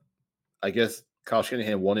what I guess Kyle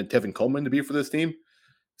Shanahan wanted Tevin Coleman to be for this team.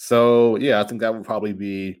 So, yeah, I think that would probably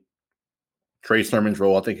be Trey Sermon's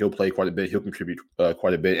role. I think he'll play quite a bit. He'll contribute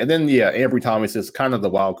quite a bit. And then, yeah, Ambry Thomas is kind of the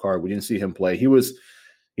wild card. We didn't see him play. He was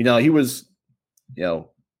nice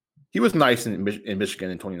in Michigan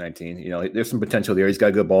in 2019. There's some potential there. He's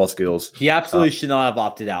got good ball skills. He absolutely should not have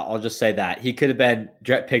opted out. I'll just say that. He could have been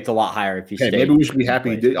picked a lot higher if he stayed. Maybe we should be happy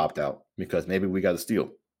he did opt out because maybe we got a steal.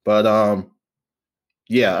 But,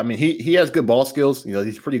 yeah, I mean, he has good ball skills.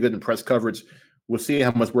 He's pretty good in press coverage. We'll see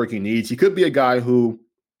how much work he needs. He could be a guy who,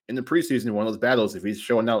 in the preseason, one of those battles, if he's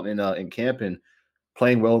showing out in camp and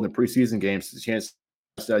playing well in the preseason games, there's a chance to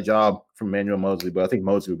get that job from Manuel Mosley. But I think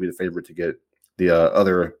Mosley would be the favorite to get the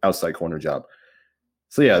other outside corner job.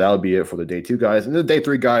 So, yeah, that would be it for the day 2 guys. And the day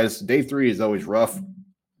 3 guys, day 3 is always rough.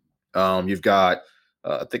 You've got,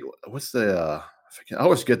 I think, I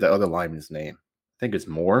always forget that other lineman's name. I think it's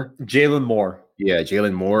Moore. Jalen Moore. Yeah,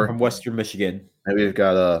 Jalen Moore. From Western Michigan. And we've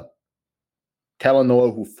got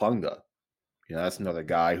Talanoa Hufanga. That's another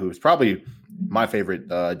guy who's probably my favorite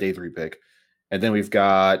day 3 pick. And then we've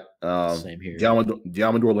got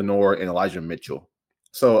Diamador Lenore and Elijah Mitchell.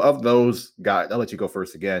 So of those guys, I'll let you go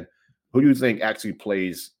first again. Who do you think actually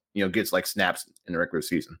plays, gets like snaps in the regular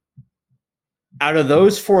season? Out of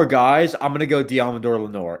those 4 guys, I'm going to go Diamador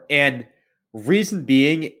Lenore. And reason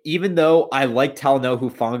being, even though I like Talanoa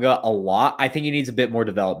Hufanga a lot, I think he needs a bit more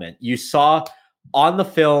development. You saw on the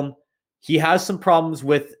film, he has some problems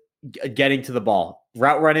with getting to the ball,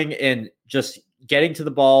 route running, and just getting to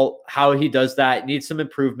the ball. How he does that needs some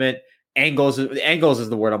improvement. Angles is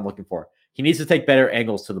the word I'm looking for. He needs to take better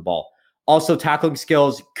angles to the ball. Also, tackling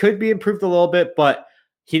skills could be improved a little bit, but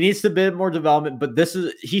he needs a bit more development. But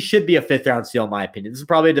he should be a 5th round steal, in my opinion. This is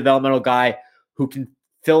probably a developmental guy who can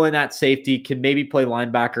fill in at safety, can maybe play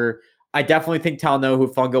linebacker. I definitely think Talanoa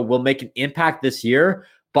Hufanga will make an impact this year.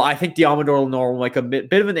 But I think Diamador Lenore will make a bit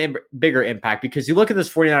of a bigger impact because you look at this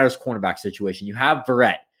 49ers cornerback situation. You have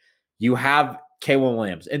Verrett. You have K'Waun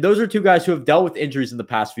Williams. And those are 2 guys who have dealt with injuries in the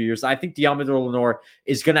past few years. I think Diamador Lenore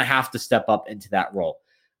is going to have to step up into that role.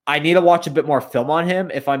 I need to watch a bit more film on him,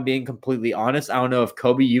 if I'm being completely honest. I don't know if,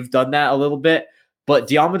 Kobe, you've done that a little bit. But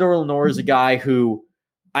Diamador Lenore is a guy who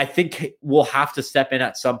I think will have to step in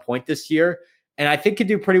at some point this year. And I think could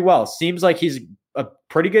do pretty well. Seems like he's a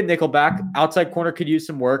pretty good nickelback. Outside corner could use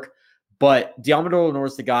some work, but Diamador Lenore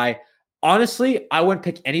is the guy. Honestly, I wouldn't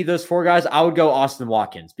pick any of those 4 guys. I would go Austin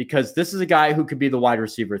Watkins because this is a guy who could be the wide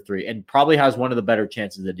receiver 3 and probably has one of the better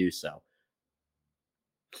chances to do so.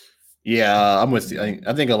 Yeah, I'm with you.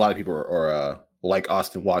 I think a lot of people are like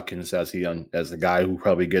Austin Watkins as the guy who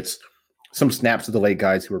probably gets some snaps to the late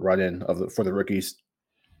guys who were brought in for the rookies.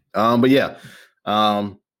 But yeah,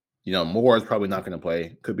 Moore is probably not going to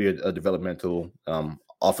play. Could be a developmental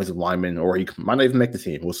offensive lineman, or he might not even make the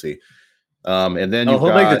team. We'll see. And then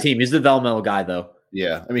he'll make the team. He's the developmental guy, though.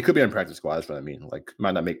 Yeah, I mean, could be on practice squad. That's what I mean. Like,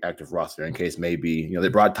 might not make active roster in case maybe they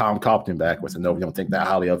brought Tom Compton back. Which I know we don't think that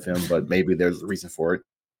highly of him, but maybe there's a reason for it.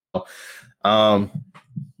 But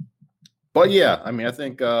yeah, I mean, I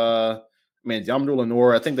think Diamador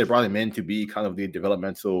Lenore, I think they brought him in to be kind of the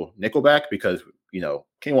developmental nickelback because K'Waun's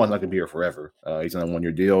not going to be here forever. He's on a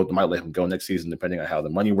 1-year deal. They might let him go next season depending on how the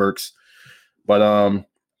money works. But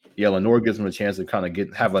yeah, Lenore gives him a chance to kind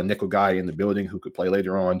of have a nickel guy in the building who could play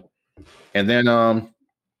later on. And then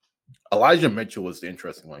Elijah Mitchell is the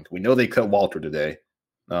interesting one. We know they cut Walter today.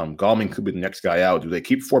 Gallman could be the next guy out. Do they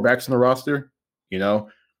keep 4 backs on the roster?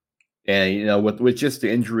 And with just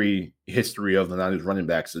the injury history of the Niners running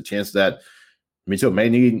backs, the chance that Mitchell may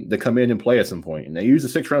need to come in and play at some point. And they used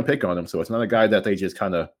a 6th round pick on him, so it's not a guy that they just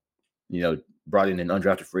kind of brought in an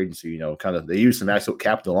undrafted free agency. They used some actual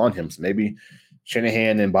capital on him. So maybe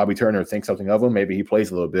Shanahan and Bobby Turner think something of him. Maybe he plays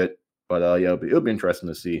a little bit, but it'll be interesting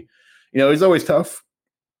to see. It's always tough.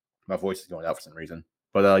 My voice is going out for some reason,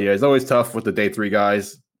 but it's always tough with the day 3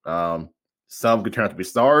 guys. Some could turn out to be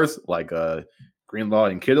stars like Greenlaw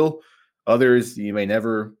and Kittle. Others you may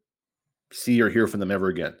never see or hear from them ever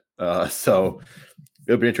again. So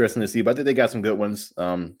it'll be interesting to see. But I think they got some good ones.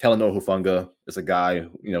 Talanoa Hufanga is a guy,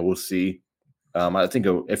 we'll see. I think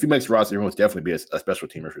if he makes the roster, he will definitely be a special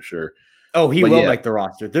teamer for sure. Oh, he will make the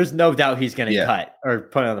roster. There's no doubt he's going to cut or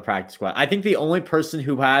put on the practice squad. I think the only person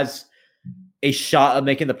who has a shot of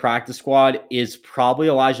making the practice squad is probably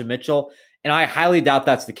Elijah Mitchell. And I highly doubt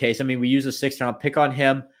that's the case. I mean, we use a 6th round pick on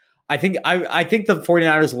him. I think the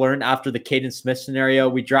 49ers learned after the Caden Smith scenario.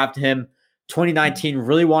 We drafted him 2019,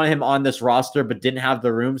 really wanted him on this roster, but didn't have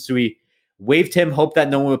the room. So we waived him, hoped that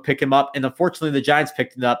no one would pick him up. And unfortunately, the Giants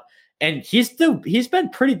picked him up. And he's been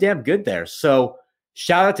pretty damn good there. So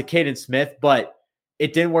shout out to Caden Smith, but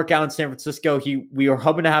it didn't work out in San Francisco. We were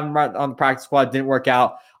hoping to have him on the practice squad. Didn't work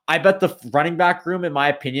out. I bet the running back room, in my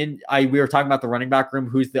opinion, we were talking about the running back room,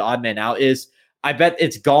 who's the odd man out is. I bet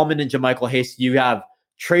it's Gallman and JaMychal Hasty. You have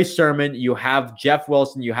Trey Sermon, you have Jeff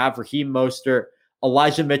Wilson, you have Raheem Mostert,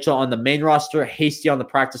 Elijah Mitchell on the main roster, Hasty on the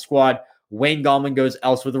practice squad. Wayne Gallman goes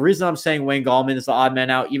elsewhere. The reason I'm saying Wayne Gallman is the odd man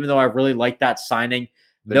out, even though I really like that signing,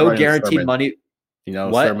 no guaranteed money.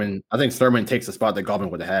 Sermon. I think Sermon takes the spot that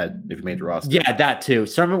Gallman would have had if he made the roster. Yeah, that too.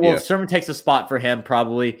 Sermon takes a spot for him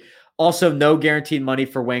probably. Also, no guaranteed money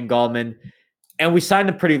for Wayne Gallman. And we signed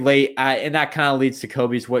him pretty late, and that kind of leads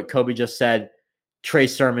to what Kobe just said, Trey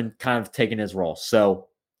Sermon kind of taking his role. So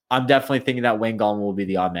I'm definitely thinking that Wayne Gallman will be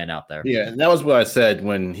the odd man out there. Yeah, and that was what I said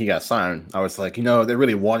when he got signed. I was like, they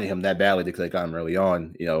really wanted him that badly because they got him early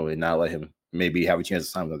on, and not let him maybe have a chance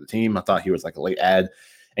to sign with another team. I thought he was like a late ad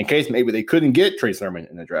in case maybe they couldn't get Trey Sermon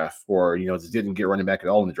in the draft or, just didn't get running back at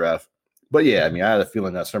all in the draft. But yeah, I had a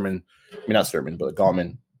feeling that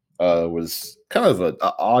Gallman was kind of an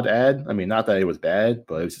odd ad. Not that it was bad,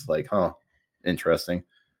 but it was just like, interesting.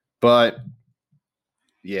 But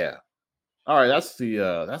yeah. All right, that's the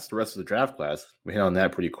rest of the draft class. We hit on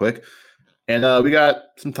that pretty quick. And we got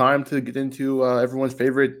some time to get into everyone's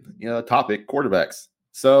favorite topic, quarterbacks.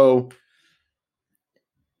 So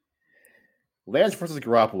Lance versus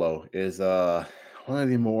Garoppolo is one of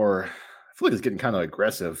the more, I feel like it's getting kind of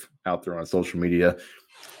aggressive out there on social media.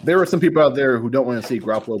 There are some people out there who don't want to see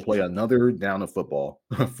Garoppolo play another down of football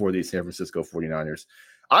for the San Francisco 49ers.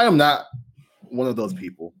 I am not one of those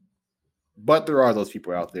people, but there are those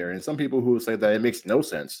people out there. And some people who say that it makes no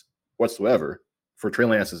sense whatsoever for Trey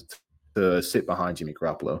Lance to sit behind Jimmy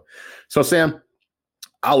Garoppolo. So, Sam,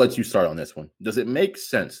 I'll let you start on this one. Does it make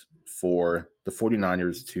sense for the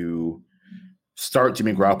 49ers to start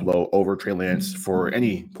Jimmy Garoppolo over Trey Lance for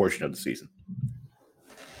any portion of the season?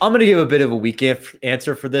 I'm going to give a bit of a weak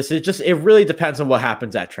answer for this. It really depends on what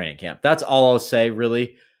happens at training camp. That's all I'll say,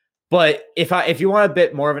 really. But if you want a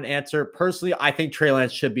bit more of an answer, personally, I think Trey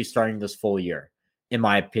Lance should be starting this full year, in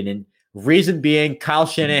my opinion. Reason being, Kyle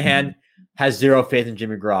Shanahan has zero faith in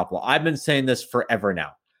Jimmy Garoppolo. I've been saying this forever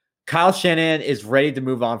now. Kyle Shanahan is ready to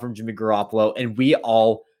move on from Jimmy Garoppolo, and we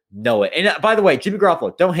all know it. And by the way, Jimmy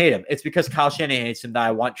Garoppolo, don't hate him. It's because Kyle Shanahan hates him that I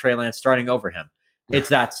want Trey Lance starting over him. It's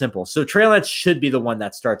that simple. So Trey Lance should be the one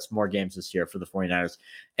that starts more games this year for the 49ers.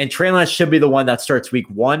 And Trey Lance should be the one that starts week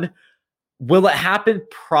 1. Will it happen?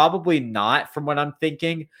 Probably not from what I'm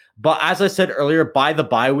thinking. But as I said earlier, by the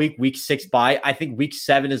bye week 6 bye, I think week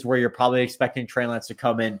 7 is where you're probably expecting Trey Lance to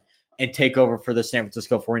come in and take over for the San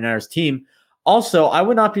Francisco 49ers team. Also, I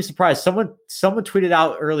would not be surprised. Someone tweeted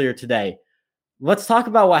out earlier today, let's talk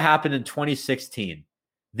about what happened in 2016.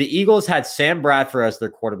 The Eagles had Sam Bradford as their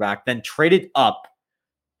quarterback, then traded up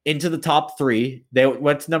into the top 3. They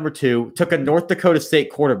went to number 2, took a North Dakota State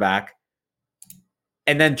quarterback,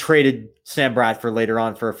 and then traded Sam Bradford later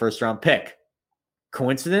on for a first-round pick.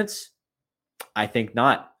 Coincidence? I think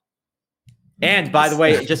not. And by the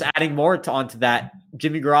way, just adding more onto that,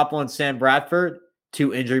 Jimmy Garoppolo and Sam Bradford,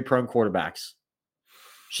 2 injury-prone quarterbacks.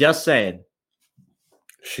 Just saying.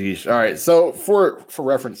 Sheesh. All right. So for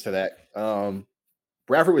reference to that,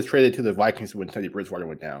 Bradford was traded to the Vikings when Teddy Bridgewater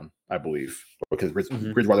went down, I believe, because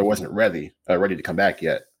Bridgewater wasn't ready to come back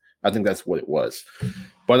yet. I think that's what it was.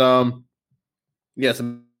 But yeah,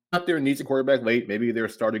 so out there needs a quarterback late. Maybe their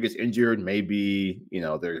starter gets injured. Maybe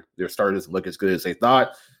their starter doesn't look as good as they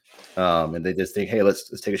thought, and they just think, hey, let's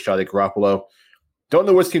take a shot at Garoppolo. Don't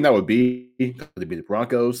know which team that would be. Could it be the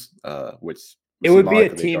Broncos? Which it would be a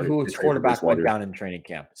team whose quarterback went down in training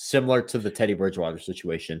camp, similar to the Teddy Bridgewater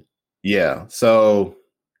situation. Yeah. So,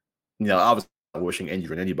 obviously not wishing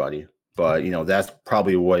injury on anybody, but that's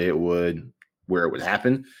probably where it would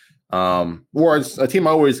happen. Or a team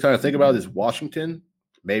I always kind of think about is Washington.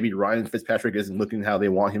 Maybe Ryan Fitzpatrick isn't looking how they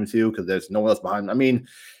want him to because there's no one else behind him.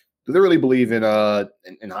 Do they really believe in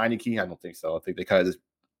Heineke? I don't think so. I think they kind of just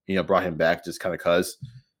brought him back just kind of cause.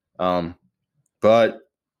 But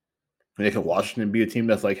they could Washington be a team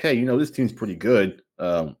that's like, hey, this team's pretty good.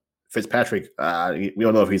 Fitzpatrick, we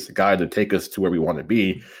don't know if he's the guy to take us to where we want to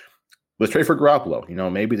be. Let's trade for Garoppolo.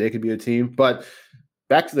 Maybe they could be a team. But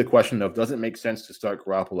back to the question of, does it make sense to start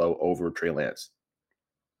Garoppolo over Trey Lance?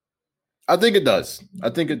 I think it does.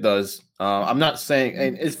 I'm not saying,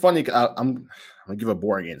 and it's funny, I'm going to give a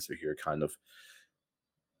boring answer here, kind of.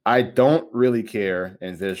 I don't really care,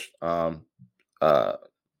 and Vish,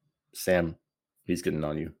 Sam, he's getting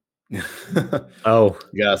on you. Oh,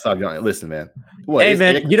 you gotta stop yelling. Listen, man. Hey,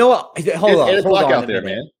 man. You know what? Hold on out there,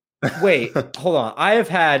 man. Wait, hold on.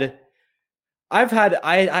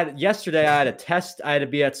 Yesterday I had a test. I had to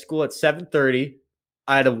be at school at 7:30.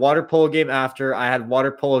 I had a water polo game after. I had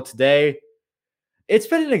water polo today. It's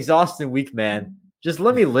been an exhausting week, man. Just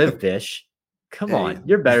let me live, Fish. Come on,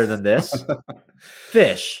 you're better than this,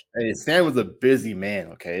 Fish. Hey, Sam was a busy man.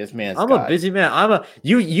 Okay, this man's. A busy man.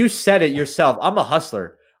 You said it yourself. I'm a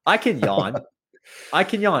hustler. I can yawn.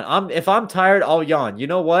 If I'm tired, I'll yawn. You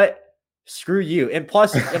know what? Screw you. And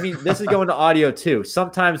plus, I mean, this is going to audio too.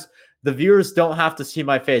 Sometimes the viewers don't have to see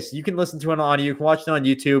my face. You can listen to it on audio. You can watch it on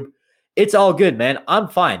YouTube. It's all good, man. I'm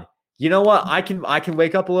fine. You know what? I can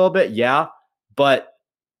wake up a little bit, yeah, but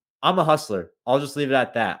I'm a hustler. I'll just leave it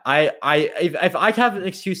at that. If I have an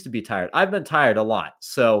excuse to be tired, I've been tired a lot,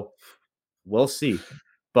 so we'll see.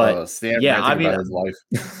 But yeah, I mean, his life.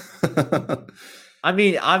 I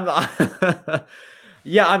mean, I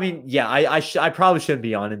probably shouldn't be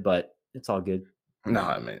yawning, but it's all good. No,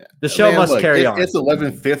 I mean, the show must carry on. It's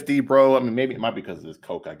 11:50, bro. I mean, maybe it might be because of this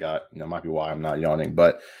Coke I got. You know, it might be why I'm not yawning.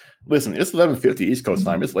 But listen, it's 11:50 East Coast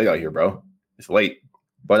time. It's late out here, bro. It's late.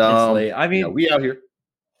 But it's late. I mean, you know, we out here.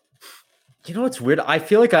 You know what's weird? I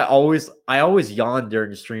feel like I always yawn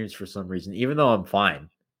during streams for some reason, even though I'm fine.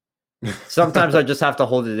 Sometimes I just have to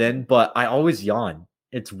hold it in, but I always yawn.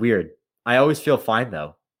 It's weird. I always feel fine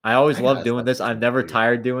though. I always love doing this. I'm never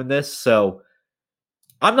tired doing this, so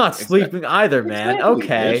I'm not sleeping either, man. Exactly,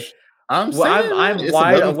 okay, I'm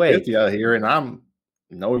wide awake out here, and I'm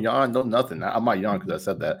no yawn, no nothing. I'm not yawn because I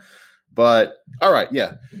said that. But all right,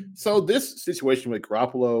 yeah. So this situation with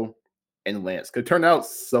Garoppolo and Lance could turn out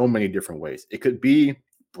so many different ways. It could be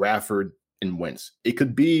Bradford and Wentz. It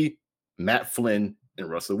could be Matt Flynn and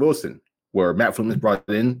Russell Wilson, where Matt Flynn is brought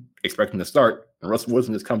in expecting to start, and Russell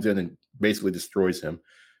Wilson just comes in and basically destroys him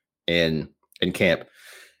in camp.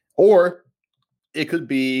 Or it could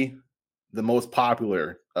be the most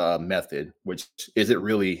popular method, which isn't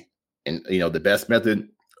really, the best method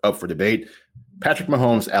up for debate. Patrick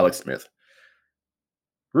Mahomes, Alex Smith.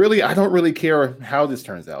 Really, I don't really care how this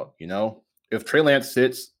turns out. If Trey Lance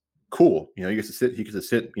sits, cool. He gets to sit. He gets to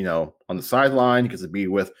sit. On the sideline. He gets to be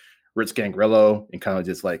with Rich Gangrello and kind of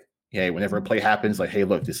just like, hey, whenever a play happens, like, hey,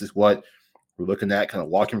 look, this is what we're looking at. Kind of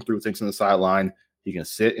walk him through things on the sideline. He can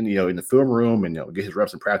sit in the film room and get his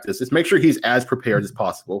reps in practice. Just make sure he's as prepared as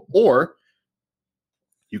possible. Or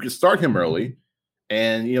you can start him early,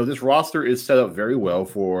 and this roster is set up very well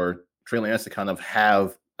for Trey Lance to kind of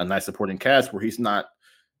have a nice supporting cast where he's not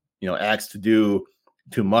asked to do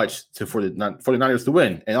too much for the 49ers to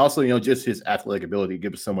win. And also, just his athletic ability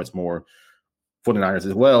gives so much more for the Niners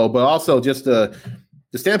as well. But also just the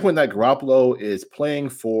standpoint that Garoppolo is playing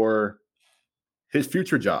for his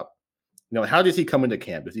future job. How does he come into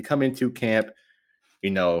camp? Does he come into camp,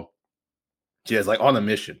 just like on a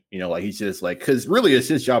mission? Like he's just like, because really it's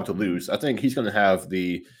his job to lose. I think he's going to have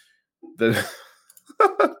the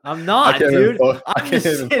I'm not, dude. I'm just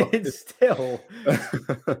sitting still.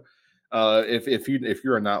 If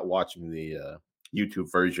you are not watching the YouTube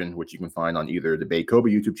version, which you can find on either the Bay Kobe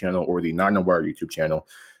YouTube channel or the 9-on-Wire YouTube channel,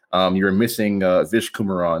 you're missing Vish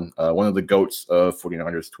Kumaran, one of the GOATs of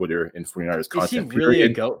 49ers Twitter and 49ers content. Is he really a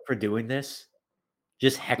GOAT for doing this?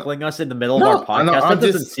 Just heckling us in the middle of our podcast? That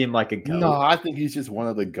doesn't seem like a GOAT. No, I think he's just one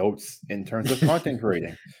of the GOATs in terms of content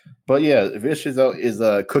creating. But yeah, Vish is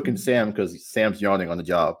cooking Sam because Sam's yawning on the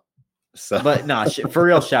job. So, but for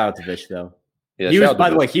real, shout out to Vish though. Yeah, he was, by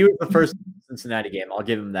the way, he was the first Cincinnati game. I'll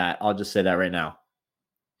give him that. I'll just say that right now.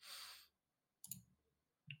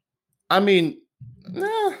 I mean,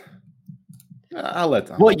 I'll let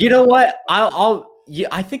them. Well, you know what?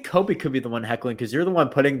 I think Kobe could be the one heckling because you're the one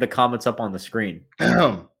putting the comments up on the screen.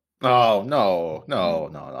 Oh,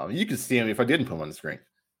 no. You can see him if I didn't put him on the screen.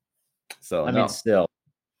 So I mean, still.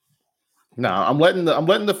 No, I'm letting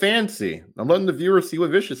the fans see. I'm letting the viewers see what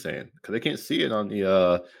Vish is saying because they can't see it on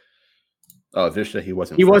the Vish that he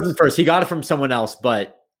wasn't. He wasn't first. He got it from someone else,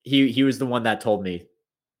 but he was the one that told me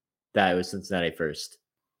that it was Cincinnati first.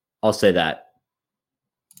 I'll say that.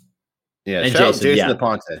 Yeah, and Jason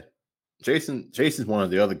Aponte. Jason's one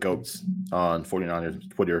of the other GOATs on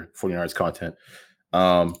 49ers Twitter, 49ers content.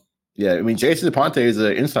 Yeah, I mean, Jason Aponte is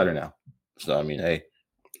an insider now. So, I mean, hey,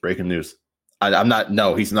 breaking news. I'm not,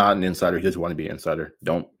 no, he's not an insider. He doesn't want to be an insider.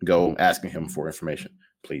 Don't go asking him for information,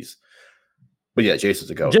 please. But yeah,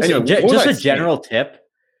 Jason's a GOAT. Just a general tip,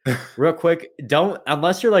 real quick.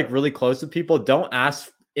 Unless you're like really close with people, don't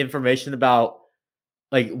ask information about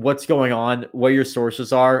like what's going on, what your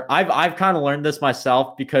sources are. I've kind of learned this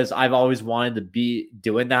myself because I've always wanted to be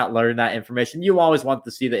doing that, learn that information. You always want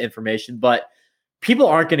to see the information, but people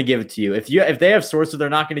aren't going to give it to you. If they have sources, they're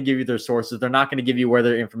not going to give you their sources. They're not going to give you where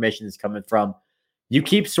their information is coming from. You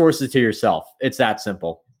keep sources to yourself. It's that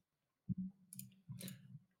simple.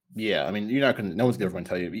 Yeah, I mean, no one's going to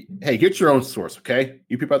tell you, hey, get your own source, okay?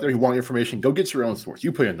 You people out there who want information, go get your own source.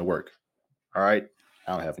 You put in the work, all right?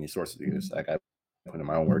 I don't have any sources either, so I got put in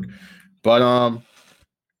my own work. But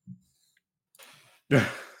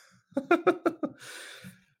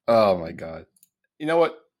oh my god. You know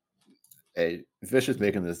what? Hey, Vish is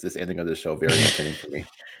making this ending of this show very entertaining for me.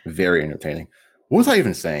 Very entertaining. What was I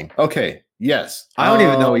even saying? Okay, yes. I don't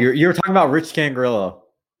even know. You're talking about Rich Scangarello.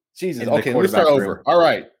 Jesus. Okay, let me start over. All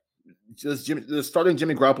right. Just starting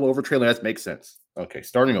Jimmy Garoppolo over Trey Lance makes sense. Okay,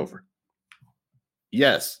 starting over.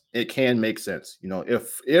 Yes, it can make sense. You know,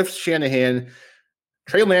 if Shanahan,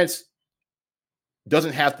 Trey Lance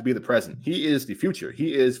doesn't have to be the present. He is the future.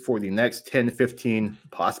 He is for the next 10, 15,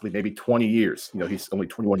 possibly maybe 20 years. You know, he's only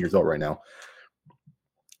 21 years old right now.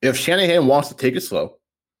 If Shanahan wants to take it slow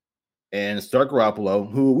and start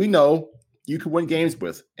Garoppolo, who we know you can win games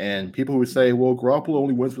with, and people who say, well, Garoppolo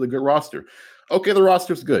only wins with a good roster. Okay, the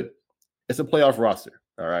roster's good. It's a playoff roster.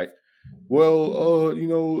 All right. Well, you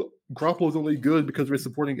know, Garoppolo is only good because we're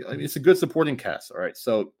supporting. I mean, it's a good supporting cast. All right.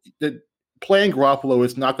 So playing Garoppolo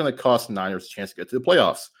is not going to cost the Niners a chance to get to the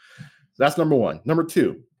playoffs. That's number one. Number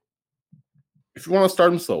two, if you want to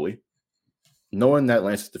start him slowly, knowing that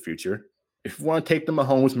Lance is the future, if you want to take the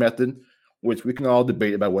Mahomes method, which we can all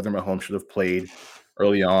debate about whether Mahomes should have played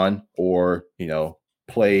early on or, you know,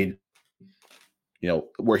 played, you know,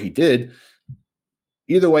 where he did.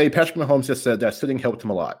 Either way, Patrick Mahomes just said that sitting helped him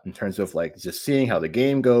a lot in terms of like just seeing how the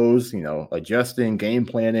game goes, you know, adjusting, game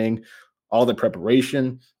planning, all the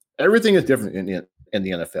preparation. Everything is different in the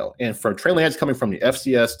NFL. And for Trey Lance coming from the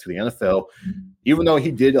FCS to the NFL, even though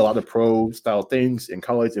he did a lot of pro-style things in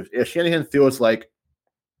college, if Shanahan feels like,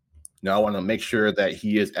 no, I want to make sure that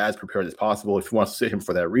he is as prepared as possible. If he wants to sit him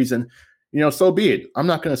for that reason, you know, so be it. I'm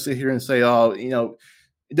not going to sit here and say, oh, you know,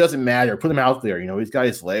 it doesn't matter. Put him out there. You know, he's got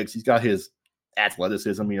his legs. He's got his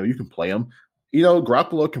athleticism. You know, you can play him. You know,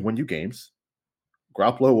 Garoppolo can win you games.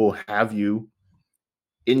 Garoppolo will have you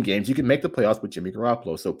in games. You can make the playoffs with Jimmy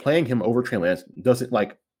Garoppolo. So playing him over Trey Lance doesn't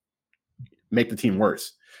like make the team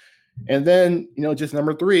worse. And then, you know, just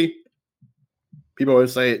number three, people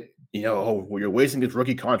always say, you know, oh, well, you're wasting his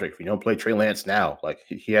rookie contract if you don't play Trey Lance now. Like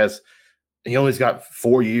he only's got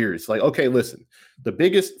 4 years. Like, okay, listen, the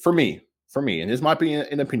biggest for me, and this might be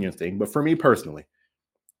an opinion thing, but for me personally,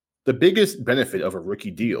 the biggest benefit of a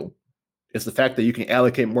rookie deal is the fact that you can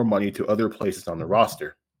allocate more money to other places on the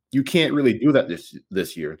roster. You can't really do that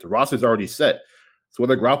this year. The roster's already set. So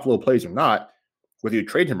whether Garoppolo plays or not, whether you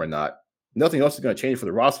trade him or not, nothing else is going to change for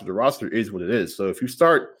the roster. The roster is what it is. So if you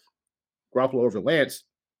start Garoppolo over Lance,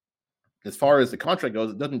 as far as the contract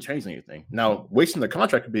goes, it doesn't change anything. Now, wasting the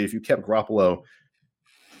contract would be if you kept Garoppolo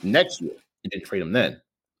next year. You didn't trade him then.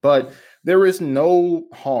 But there is no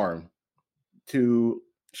harm to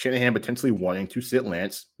Shanahan potentially wanting to sit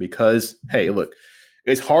Lance because, hey, look,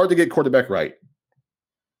 it's hard to get quarterback right.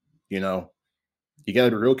 You know, you got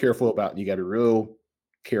to be real careful about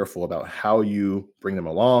how you bring them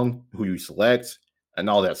along, who you select, and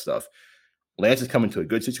all that stuff. Lance is coming to a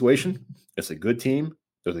good situation. It's a good team.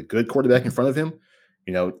 There's a good quarterback in front of him.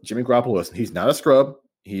 You know, Jimmy Garoppolo, he's not a scrub.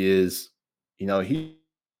 He is, you know, he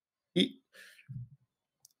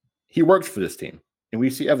works for this team. And we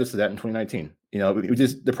see evidence of that in 2019. You know,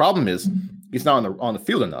 the problem is he's not on the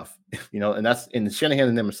field enough, you know, and Shanahan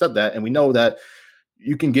and them have said that. And we know that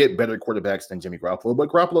you can get better quarterbacks than Jimmy Garoppolo, but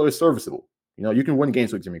Garoppolo is serviceable. You know, you can win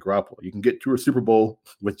games with Jimmy Garoppolo. You can get to a Super Bowl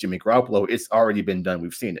with Jimmy Garoppolo. It's already been done.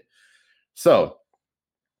 We've seen it. So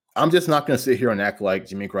I'm just not going to sit here and act like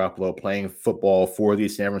Jimmy Garoppolo playing football for the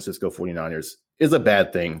San Francisco 49ers is a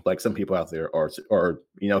bad thing, like some people out there are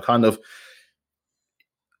you know, kind of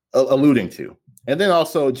alluding to. And then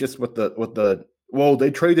also just with the well, they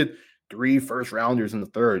traded 3 first-rounders in the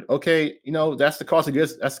third. Okay, you know, that's the cost of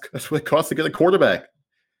that's what it costs to get a quarterback.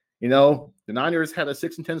 You know, the Niners had a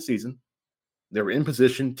 6-10 season. They were in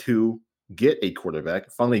position to get a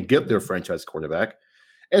quarterback, finally get their franchise quarterback.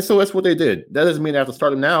 And so that's what they did. That doesn't mean they have to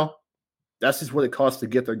start him now. That's just what it costs to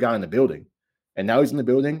get their guy in the building. And now he's in the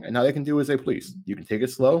building, and now they can do as they please. You can take it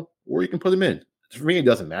slow, or you can put him in. For me, it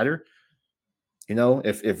doesn't matter. You know,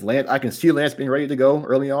 if Lance, I can see Lance being ready to go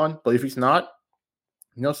early on, but if he's not,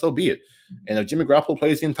 you know, so be it. And if Jimmy Garoppolo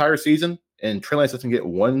plays the entire season and Trey Lance doesn't get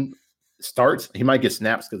 1 start, he might get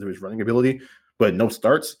snaps because of his running ability, but no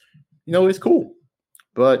starts, you know, it's cool.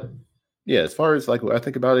 But yeah, as far as like what I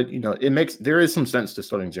think about it, you know, there is some sense to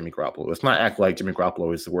starting Jimmy Garoppolo. Let's not act like Jimmy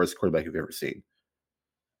Garoppolo is the worst quarterback you've ever seen.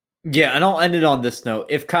 Yeah, and I'll end it on this note.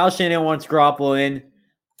 If Kyle Shanahan wants Garoppolo in,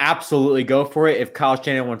 absolutely go for it. If Kyle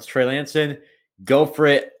Shanahan wants Trey Lance in, go for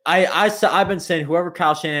it. I've been saying whoever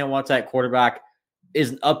Kyle Shanahan wants at quarterback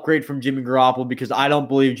is an upgrade from Jimmy Garoppolo because I don't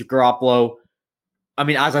believe Garoppolo. I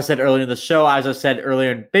mean, as I said earlier in the show, as I said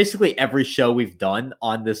earlier in basically every show we've done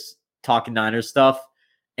on this Talking Niners stuff,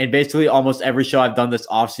 and basically almost every show I've done this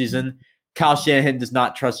offseason, Kyle Shanahan does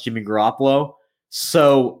not trust Jimmy Garoppolo.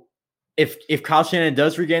 So if Kyle Shanahan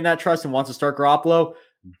does regain that trust and wants to start Garoppolo,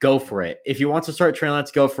 go for it. If he wants to start Trey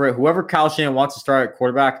Lance, go for it. Whoever Kyle Shanahan wants to start at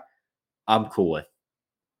quarterback, I'm cool with.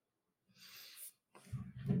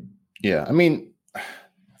 Yeah, I mean,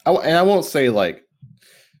 I won't say like,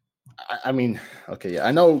 I mean, okay, yeah,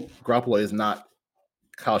 I know Garoppolo is not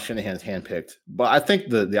Kyle Shanahan's handpicked, but I think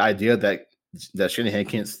the idea that Shanahan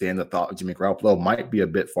can't stand the thought of Jimmy Garoppolo might be a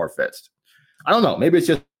bit far-fetched. I don't know. Maybe it's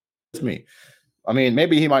just me. I mean,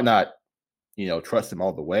 maybe he might not, trust him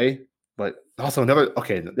all the way. But also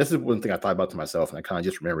this is one thing I thought about to myself, and I kind of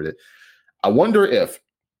just remembered it. I wonder if,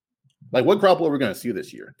 like, what Garoppolo we're going to see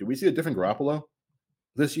this year. Do we see a different Garoppolo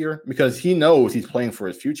this year? Because he knows he's playing for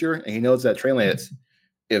his future, and he knows that Trey Lance,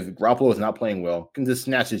 if Garoppolo is not playing well, can just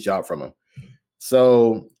snatch his job from him.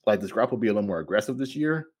 So, like, does Garoppolo be a little more aggressive this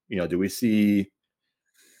year? Do we see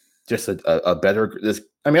just a better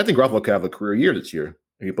 – I think Garoppolo could have a career year this year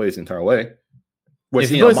if he plays the entire way. If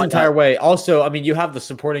he goes the entire way. Also, you have the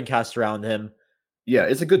supporting cast around him. Yeah,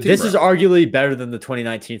 it's a good team. This is arguably better than the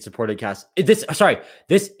 2019 supporting cast. This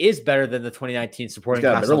is better than the 2019 supporting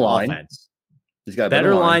cast on offense. He's got a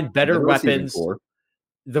better line, better weapons.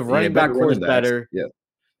 The running back core is better. Yeah.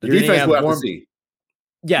 The defense we'll have to see.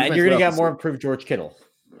 Yeah, and you're going to get more improved George Kittle.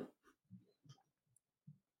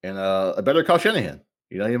 And a better Kyle Shanahan.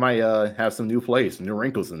 You might have some new plays, some new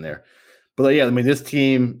wrinkles in there. But yeah, this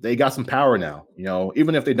team, they got some power now.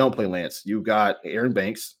 Even if they don't play Lance, you got Aaron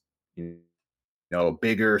Banks,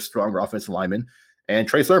 bigger, stronger offensive lineman, and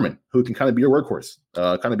Trey Sermon, who can kind of be your workhorse,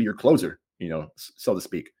 kind of be your closer, so to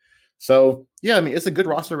speak. So yeah, it's a good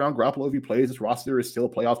roster around Garoppolo if he plays. This roster is still a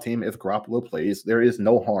playoff team if Garoppolo plays. There is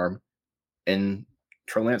no harm in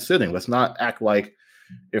Trey Lance sitting. Let's not act like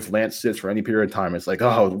if Lance sits for any period of time, it's like,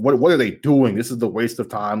 oh, what are they doing? This is the waste of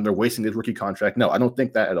time. They're wasting his rookie contract. No, I don't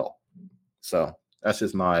think that at all. So that's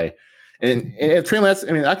just my and if Trey Lance,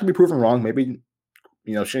 I could be proven wrong. Maybe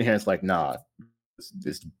Shanahan's like, nah,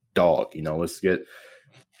 this dog. Let's get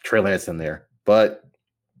Trey Lance in there. But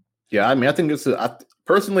yeah, I think it's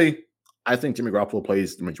personally, I think Jimmy Garoppolo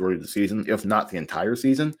plays the majority of the season, if not the entire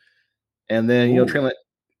season. And then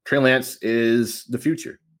Trey Lance is the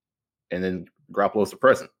future, and then Garoppolo is the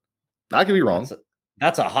present. I could be wrong.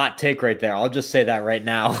 That's a hot take right there. I'll just say that right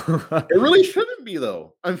now. It really shouldn't be,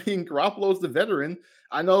 though. Garoppolo's the veteran.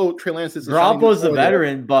 I know Trey Lance is Garoppolo's the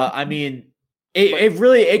veteran, but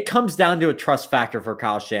it comes down to a trust factor for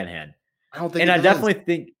Kyle Shanahan. I don't think, and I definitely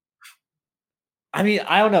think. I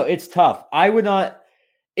don't know. It's tough. I would not.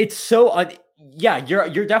 It's so. Yeah,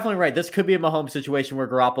 you're definitely right. This could be a Mahomes situation where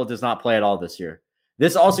Garoppolo does not play at all this year.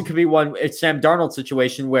 This also could be it's Sam Darnold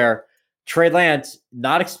situation where Trey Lance,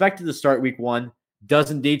 not expected to start week 1,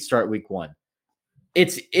 does indeed start week 1.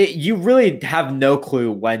 You really have no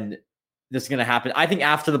clue when this is going to happen. I think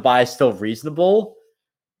after the bye is still reasonable.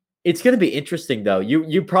 It's going to be interesting though.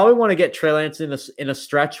 You probably want to get Trey Lance in a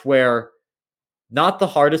stretch where not the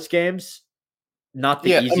hardest games, not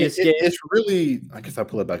the easiest games. It's really, I guess I'll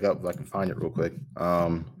pull it back up if I can find it real quick.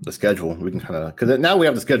 The schedule, we can kind of, because now we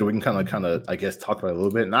have the schedule, we can kind of, I guess, talk about it a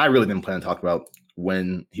little bit. And I really didn't plan to talk about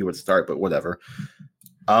when he would start, but whatever.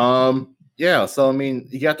 Yeah, so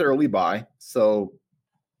you got the early bye, so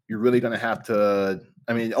you're really going to have to.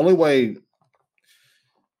 The only way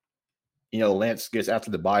Lance gets after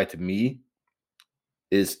the bye to me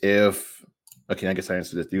is if. Okay, I guess I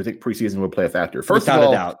answered this. Do you think preseason would play a factor? First of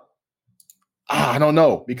all, I don't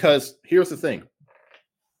know, because here's the thing: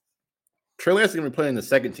 Trey Lance is going to be playing the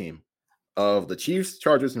second team of the Chiefs,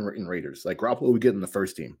 Chargers, and Raiders. Like Garoppolo would get in the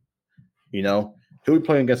first team. He'll be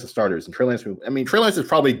playing against the starters, and Trey Lance. Trey Lance is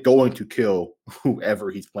probably going to kill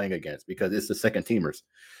whoever he's playing against because it's the second teamers,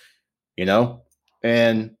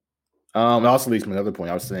 And it also leads to another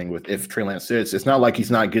point I was saying with if Trey Lance sits, it's not like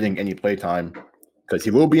he's not getting any play time because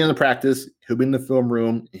he will be in the practice, he'll be in the film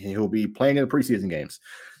room, and he'll be playing in the preseason games.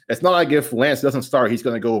 It's not like if Lance doesn't start, he's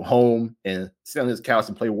going to go home and sit on his couch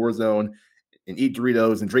and play Warzone and eat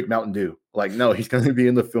Doritos and drink Mountain Dew. Like, no, he's going to be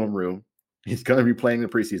in the film room. He's going to be playing the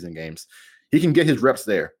preseason games. He can get his reps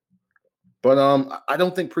there. But I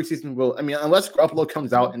don't think preseason will – unless Garoppolo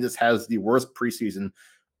comes out and just has the worst preseason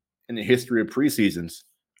in the history of preseasons,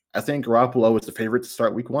 I think Garoppolo is the favorite to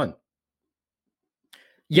start week 1.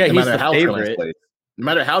 Yeah, he's the favorite. No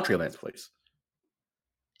matter how Trey Lance plays.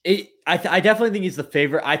 I definitely think he's the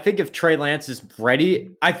favorite. I think if Trey Lance is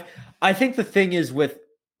ready, I think the thing is with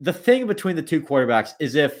the thing between the two quarterbacks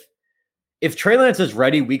is if Trey Lance is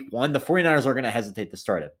ready week 1, the 49ers are going to hesitate to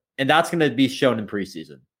start him. And that's going to be shown in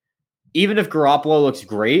preseason. Even if Garoppolo looks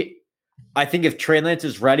great, I think if Trey Lance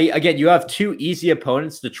is ready, again, you have two easy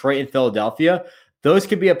opponents, Detroit and Philadelphia. Those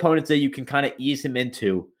could be opponents that you can kind of ease him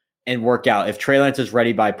into and work out if Trey Lance is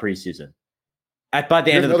ready by preseason. By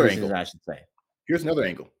the end of the preseason, angle. I should say. Here's another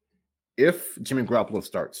angle. If Jimmy Garoppolo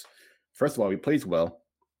starts, first of all, he plays well.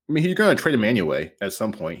 I mean, you're going to trade him anyway at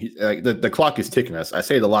some point. The clock is ticking. I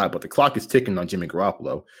say it a lot, but the clock is ticking on Jimmy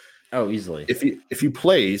Garoppolo. Oh, easily. If he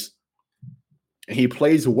plays and he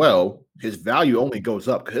plays well, his value only goes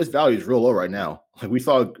up because his value is real low right now. Like we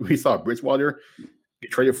saw Bridgewater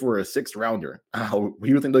get traded for a 6th rounder. Who do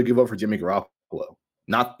you think they'll give up for Jimmy Garoppolo?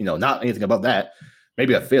 Not anything above that.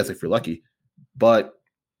 Maybe a 5th if you're lucky. But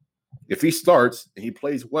if he starts and he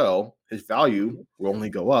plays well, his value will only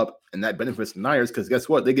go up, and that benefits the Niners because guess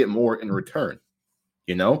what? They get more in return,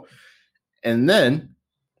 And then,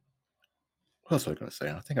 what else was I going to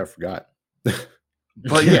say? I think I forgot.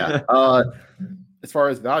 But yeah, as far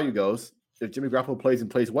as value goes, if Jimmy Garoppolo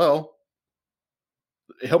plays well,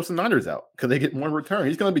 it helps the Niners out because they get more in return.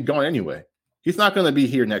 He's going to be gone anyway. He's not going to be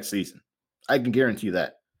here next season. I can guarantee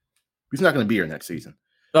that. He's not going to be here next season.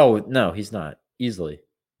 Oh, no, he's not. Easily.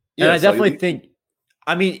 Yeah, and I definitely think,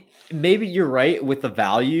 I mean, maybe you're right with the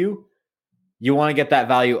value. You want to get that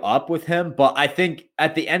value up with him. But I think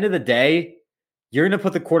at the end of the day, you're going to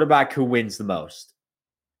put the quarterback who wins the most.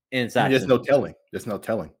 And it's there's no telling. There's no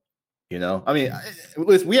telling. I mean,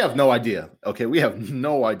 we have no idea. Okay, we have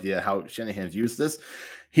no idea how Shanahan's used this.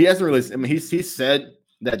 He hasn't really. I mean, he said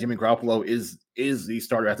that Jimmy Garoppolo is the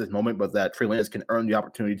starter at this moment, but that Trey Lance can earn the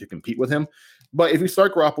opportunity to compete with him. But if you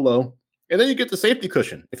start Garoppolo, and then you get the safety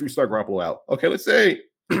cushion if you start Garoppolo out. Okay, let's say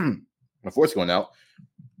before it's going out.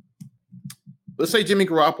 Let's say Jimmy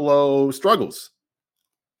Garoppolo struggles.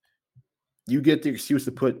 You get the excuse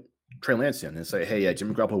to put Trey Lance in and say, hey, yeah,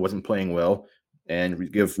 Jimmy Garoppolo wasn't playing well, and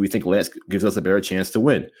we think Lance gives us a better chance to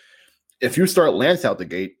win. If you start Lance out the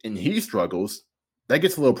gate and he struggles, that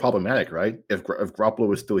gets a little problematic, right? If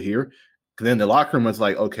Garoppolo is still here, because then the locker room is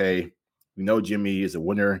like, okay, we know Jimmy is a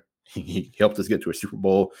winner. He helped us get to a Super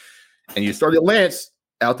Bowl. And you started Lance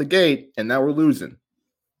out the gate, and now we're losing,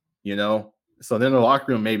 So then the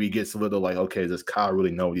locker room maybe gets a little like, okay, does Kyle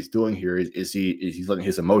really know what he's doing here? Is he letting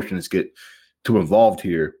his emotions get too involved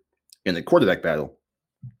here in the quarterback battle?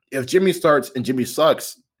 If Jimmy starts and Jimmy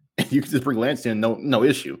sucks, you can just bring Lance in, no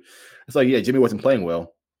issue. It's like, yeah, Jimmy wasn't playing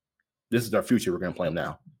well. This is our future. We're going to play him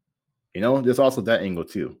now. There's also that angle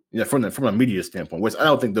too. From a media standpoint, which I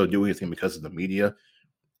don't think they'll do anything because of the media.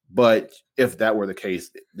 But if that were the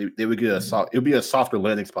case, they would get it would be a softer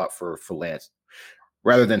landing spot for Lance,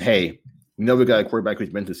 rather than, hey, we got a quarterback who's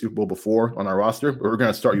been to the Super Bowl before on our roster, but we're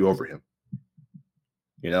going to start you over him.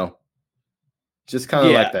 Just kind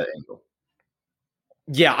of like that angle.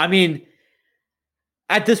 Yeah, I mean,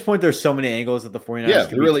 at this point, there's so many angles that the 49ers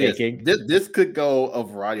could be taking. This could go a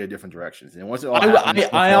variety of different directions. And once it all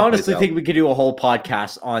I honestly think we could do a whole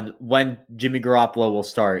podcast on when Jimmy Garoppolo will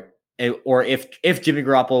start, or if Jimmy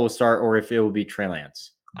Garoppolo will start, or if it will be Trey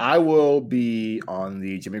Lance. I will be on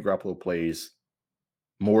the Jimmy Garoppolo plays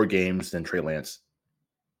more games than Trey Lance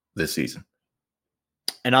this season.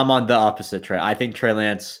 And I'm on the opposite Trey. I think Trey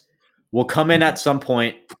Lance will come in at some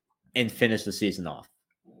point and finish the season off.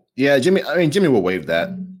 Yeah, Jimmy will waive that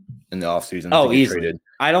in the offseason. Oh, easily. Traded.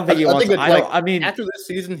 I don't think he wants to. I mean, after this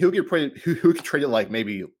season, he'll get traded. He'll get traded like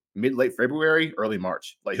maybe late February, early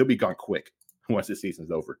March. Like he'll be gone quick once the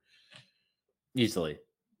season's over. Easily.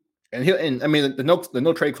 And I mean, the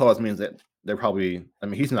no trade clause means that they're probably. I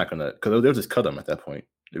mean, he's not gonna, because they'll just cut him at that point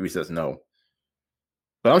if he says no.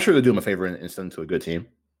 But I'm sure they'll do him a favor and send him to a good team.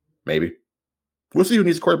 Maybe we'll see who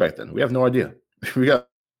needs a quarterback. Then we have no idea. We got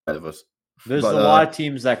ahead of us. There's a lot of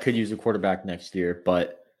teams that could use a quarterback next year,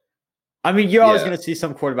 but I mean, you're always going to see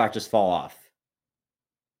some quarterback just fall off.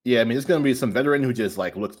 Yeah, I mean, there's going to be some veteran who just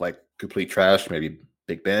looks like complete trash. Maybe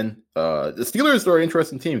Big Ben. The Steelers are an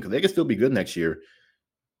interesting team because they can still be good next year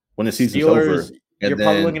when the season's over. You're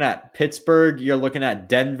probably looking at Pittsburgh. You're looking at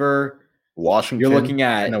Denver, Washington. You're looking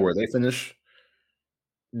at where they finish.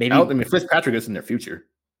 Maybe Fitzpatrick is in their future.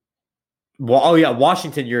 Well,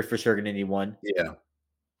 Washington. You're for sure going to need one. Yeah.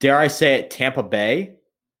 Dare I say it? Tampa Bay.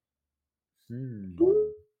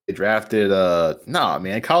 They drafted.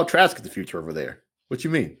 Man. Kyle Trask is the future over there. What you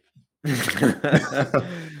mean?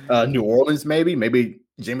 New Orleans, maybe. Maybe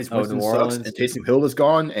Jameis Winston sucks and Taysom Hill is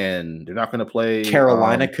gone, and they're not going to play.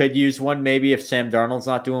 Carolina could use one, maybe, if Sam Darnold's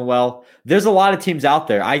not doing well. There's a lot of teams out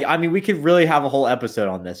there. I mean, we could really have a whole episode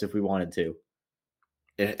on this if we wanted to.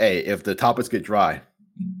 Hey, if the topics get dry,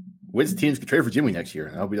 which teams could trade for Jimmy next year?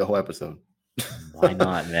 That'll be the whole episode. Why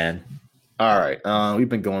not, man? All right. We've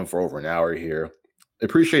been going for over an hour here.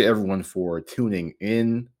 Appreciate everyone for tuning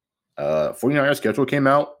in. 49ers schedule came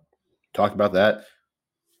out. talked about that.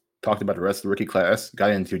 Talked about the rest of the rookie class.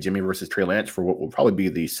 Got into Jimmy versus Trey Lance for what will probably be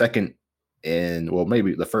the second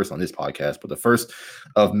maybe the first on this podcast, but the first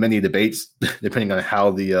of many debates, depending on how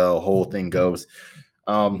the whole thing goes.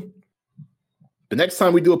 The next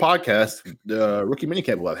time we do a podcast, the rookie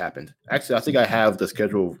minicamp will have happened. Actually, I think I have the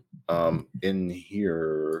schedule in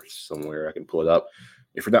here somewhere. I can pull it up.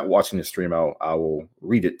 If you're not watching the stream, I will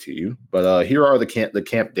read it to you. But here are the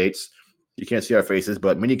camp dates. You can't see our faces,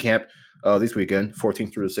 but minicamp this weekend,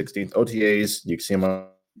 14th through the 16th. OTAs, you can see them.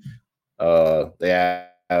 They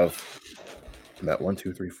have about 1,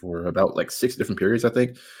 2, 3, 4, about like 6 different periods, I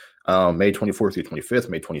think. May 24th through 25th,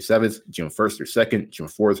 May 27th, June 1st through 2nd, June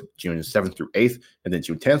 4th, June 7th through 8th, and then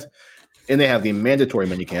June 10th. And they have the mandatory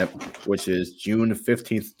minicamp, which is June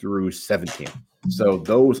 15th through 17th. So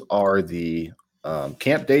those are the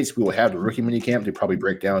camp dates. We will have the rookie minicamp to probably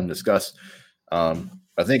break down and discuss. I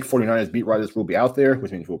think 49ers beat writers will be out there,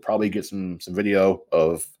 which means we'll probably get some video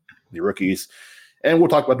of the rookies. And we'll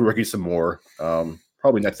talk about the rookies some more.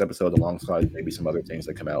 Probably next episode alongside maybe some other things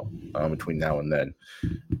that come out between now and then.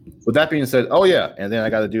 With that being said, and then I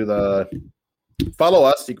got to do the follow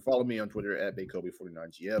us. You can follow me on Twitter at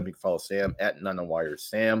BayKobe49GM. You can follow Sam at NineOnWire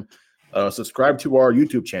Sam. Subscribe to our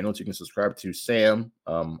YouTube channel. So you can subscribe to Sam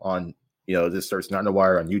on, just search Nine on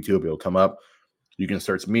Wire on YouTube. It'll come up. You can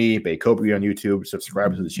search me, BayKobe on YouTube.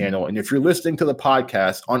 Subscribe to the channel. And if you're listening to the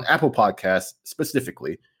podcast on Apple Podcasts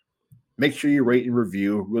specifically, make sure you rate and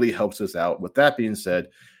review. Really helps us out. With that being said,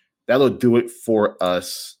 that'll do it for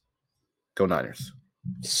us. Go Niners.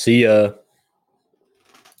 See ya.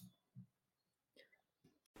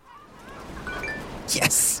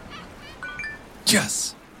 Yes.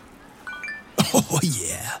 Yes. Oh,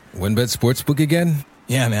 yeah. WynnBET Sportsbook again?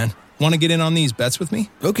 Yeah, man. Want to get in on these bets with me?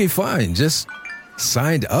 Okay, fine. Just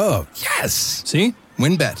signed up. Yes. See?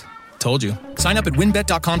 WynnBET. Told you. Sign up at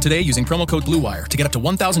WynnBET.com today using promo code BlueWire to get up to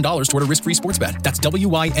 $1,000 toward a risk-free sports bet. That's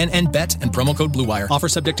WYNN-BET and promo code BlueWire. Offer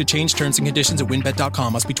subject to change. Terms and conditions at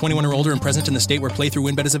WynnBET.com. Must be 21 or older and present in the state where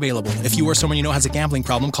playthrough WynnBET is available. If you or someone you know has a gambling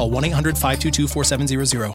problem, call 1-800-522-4700.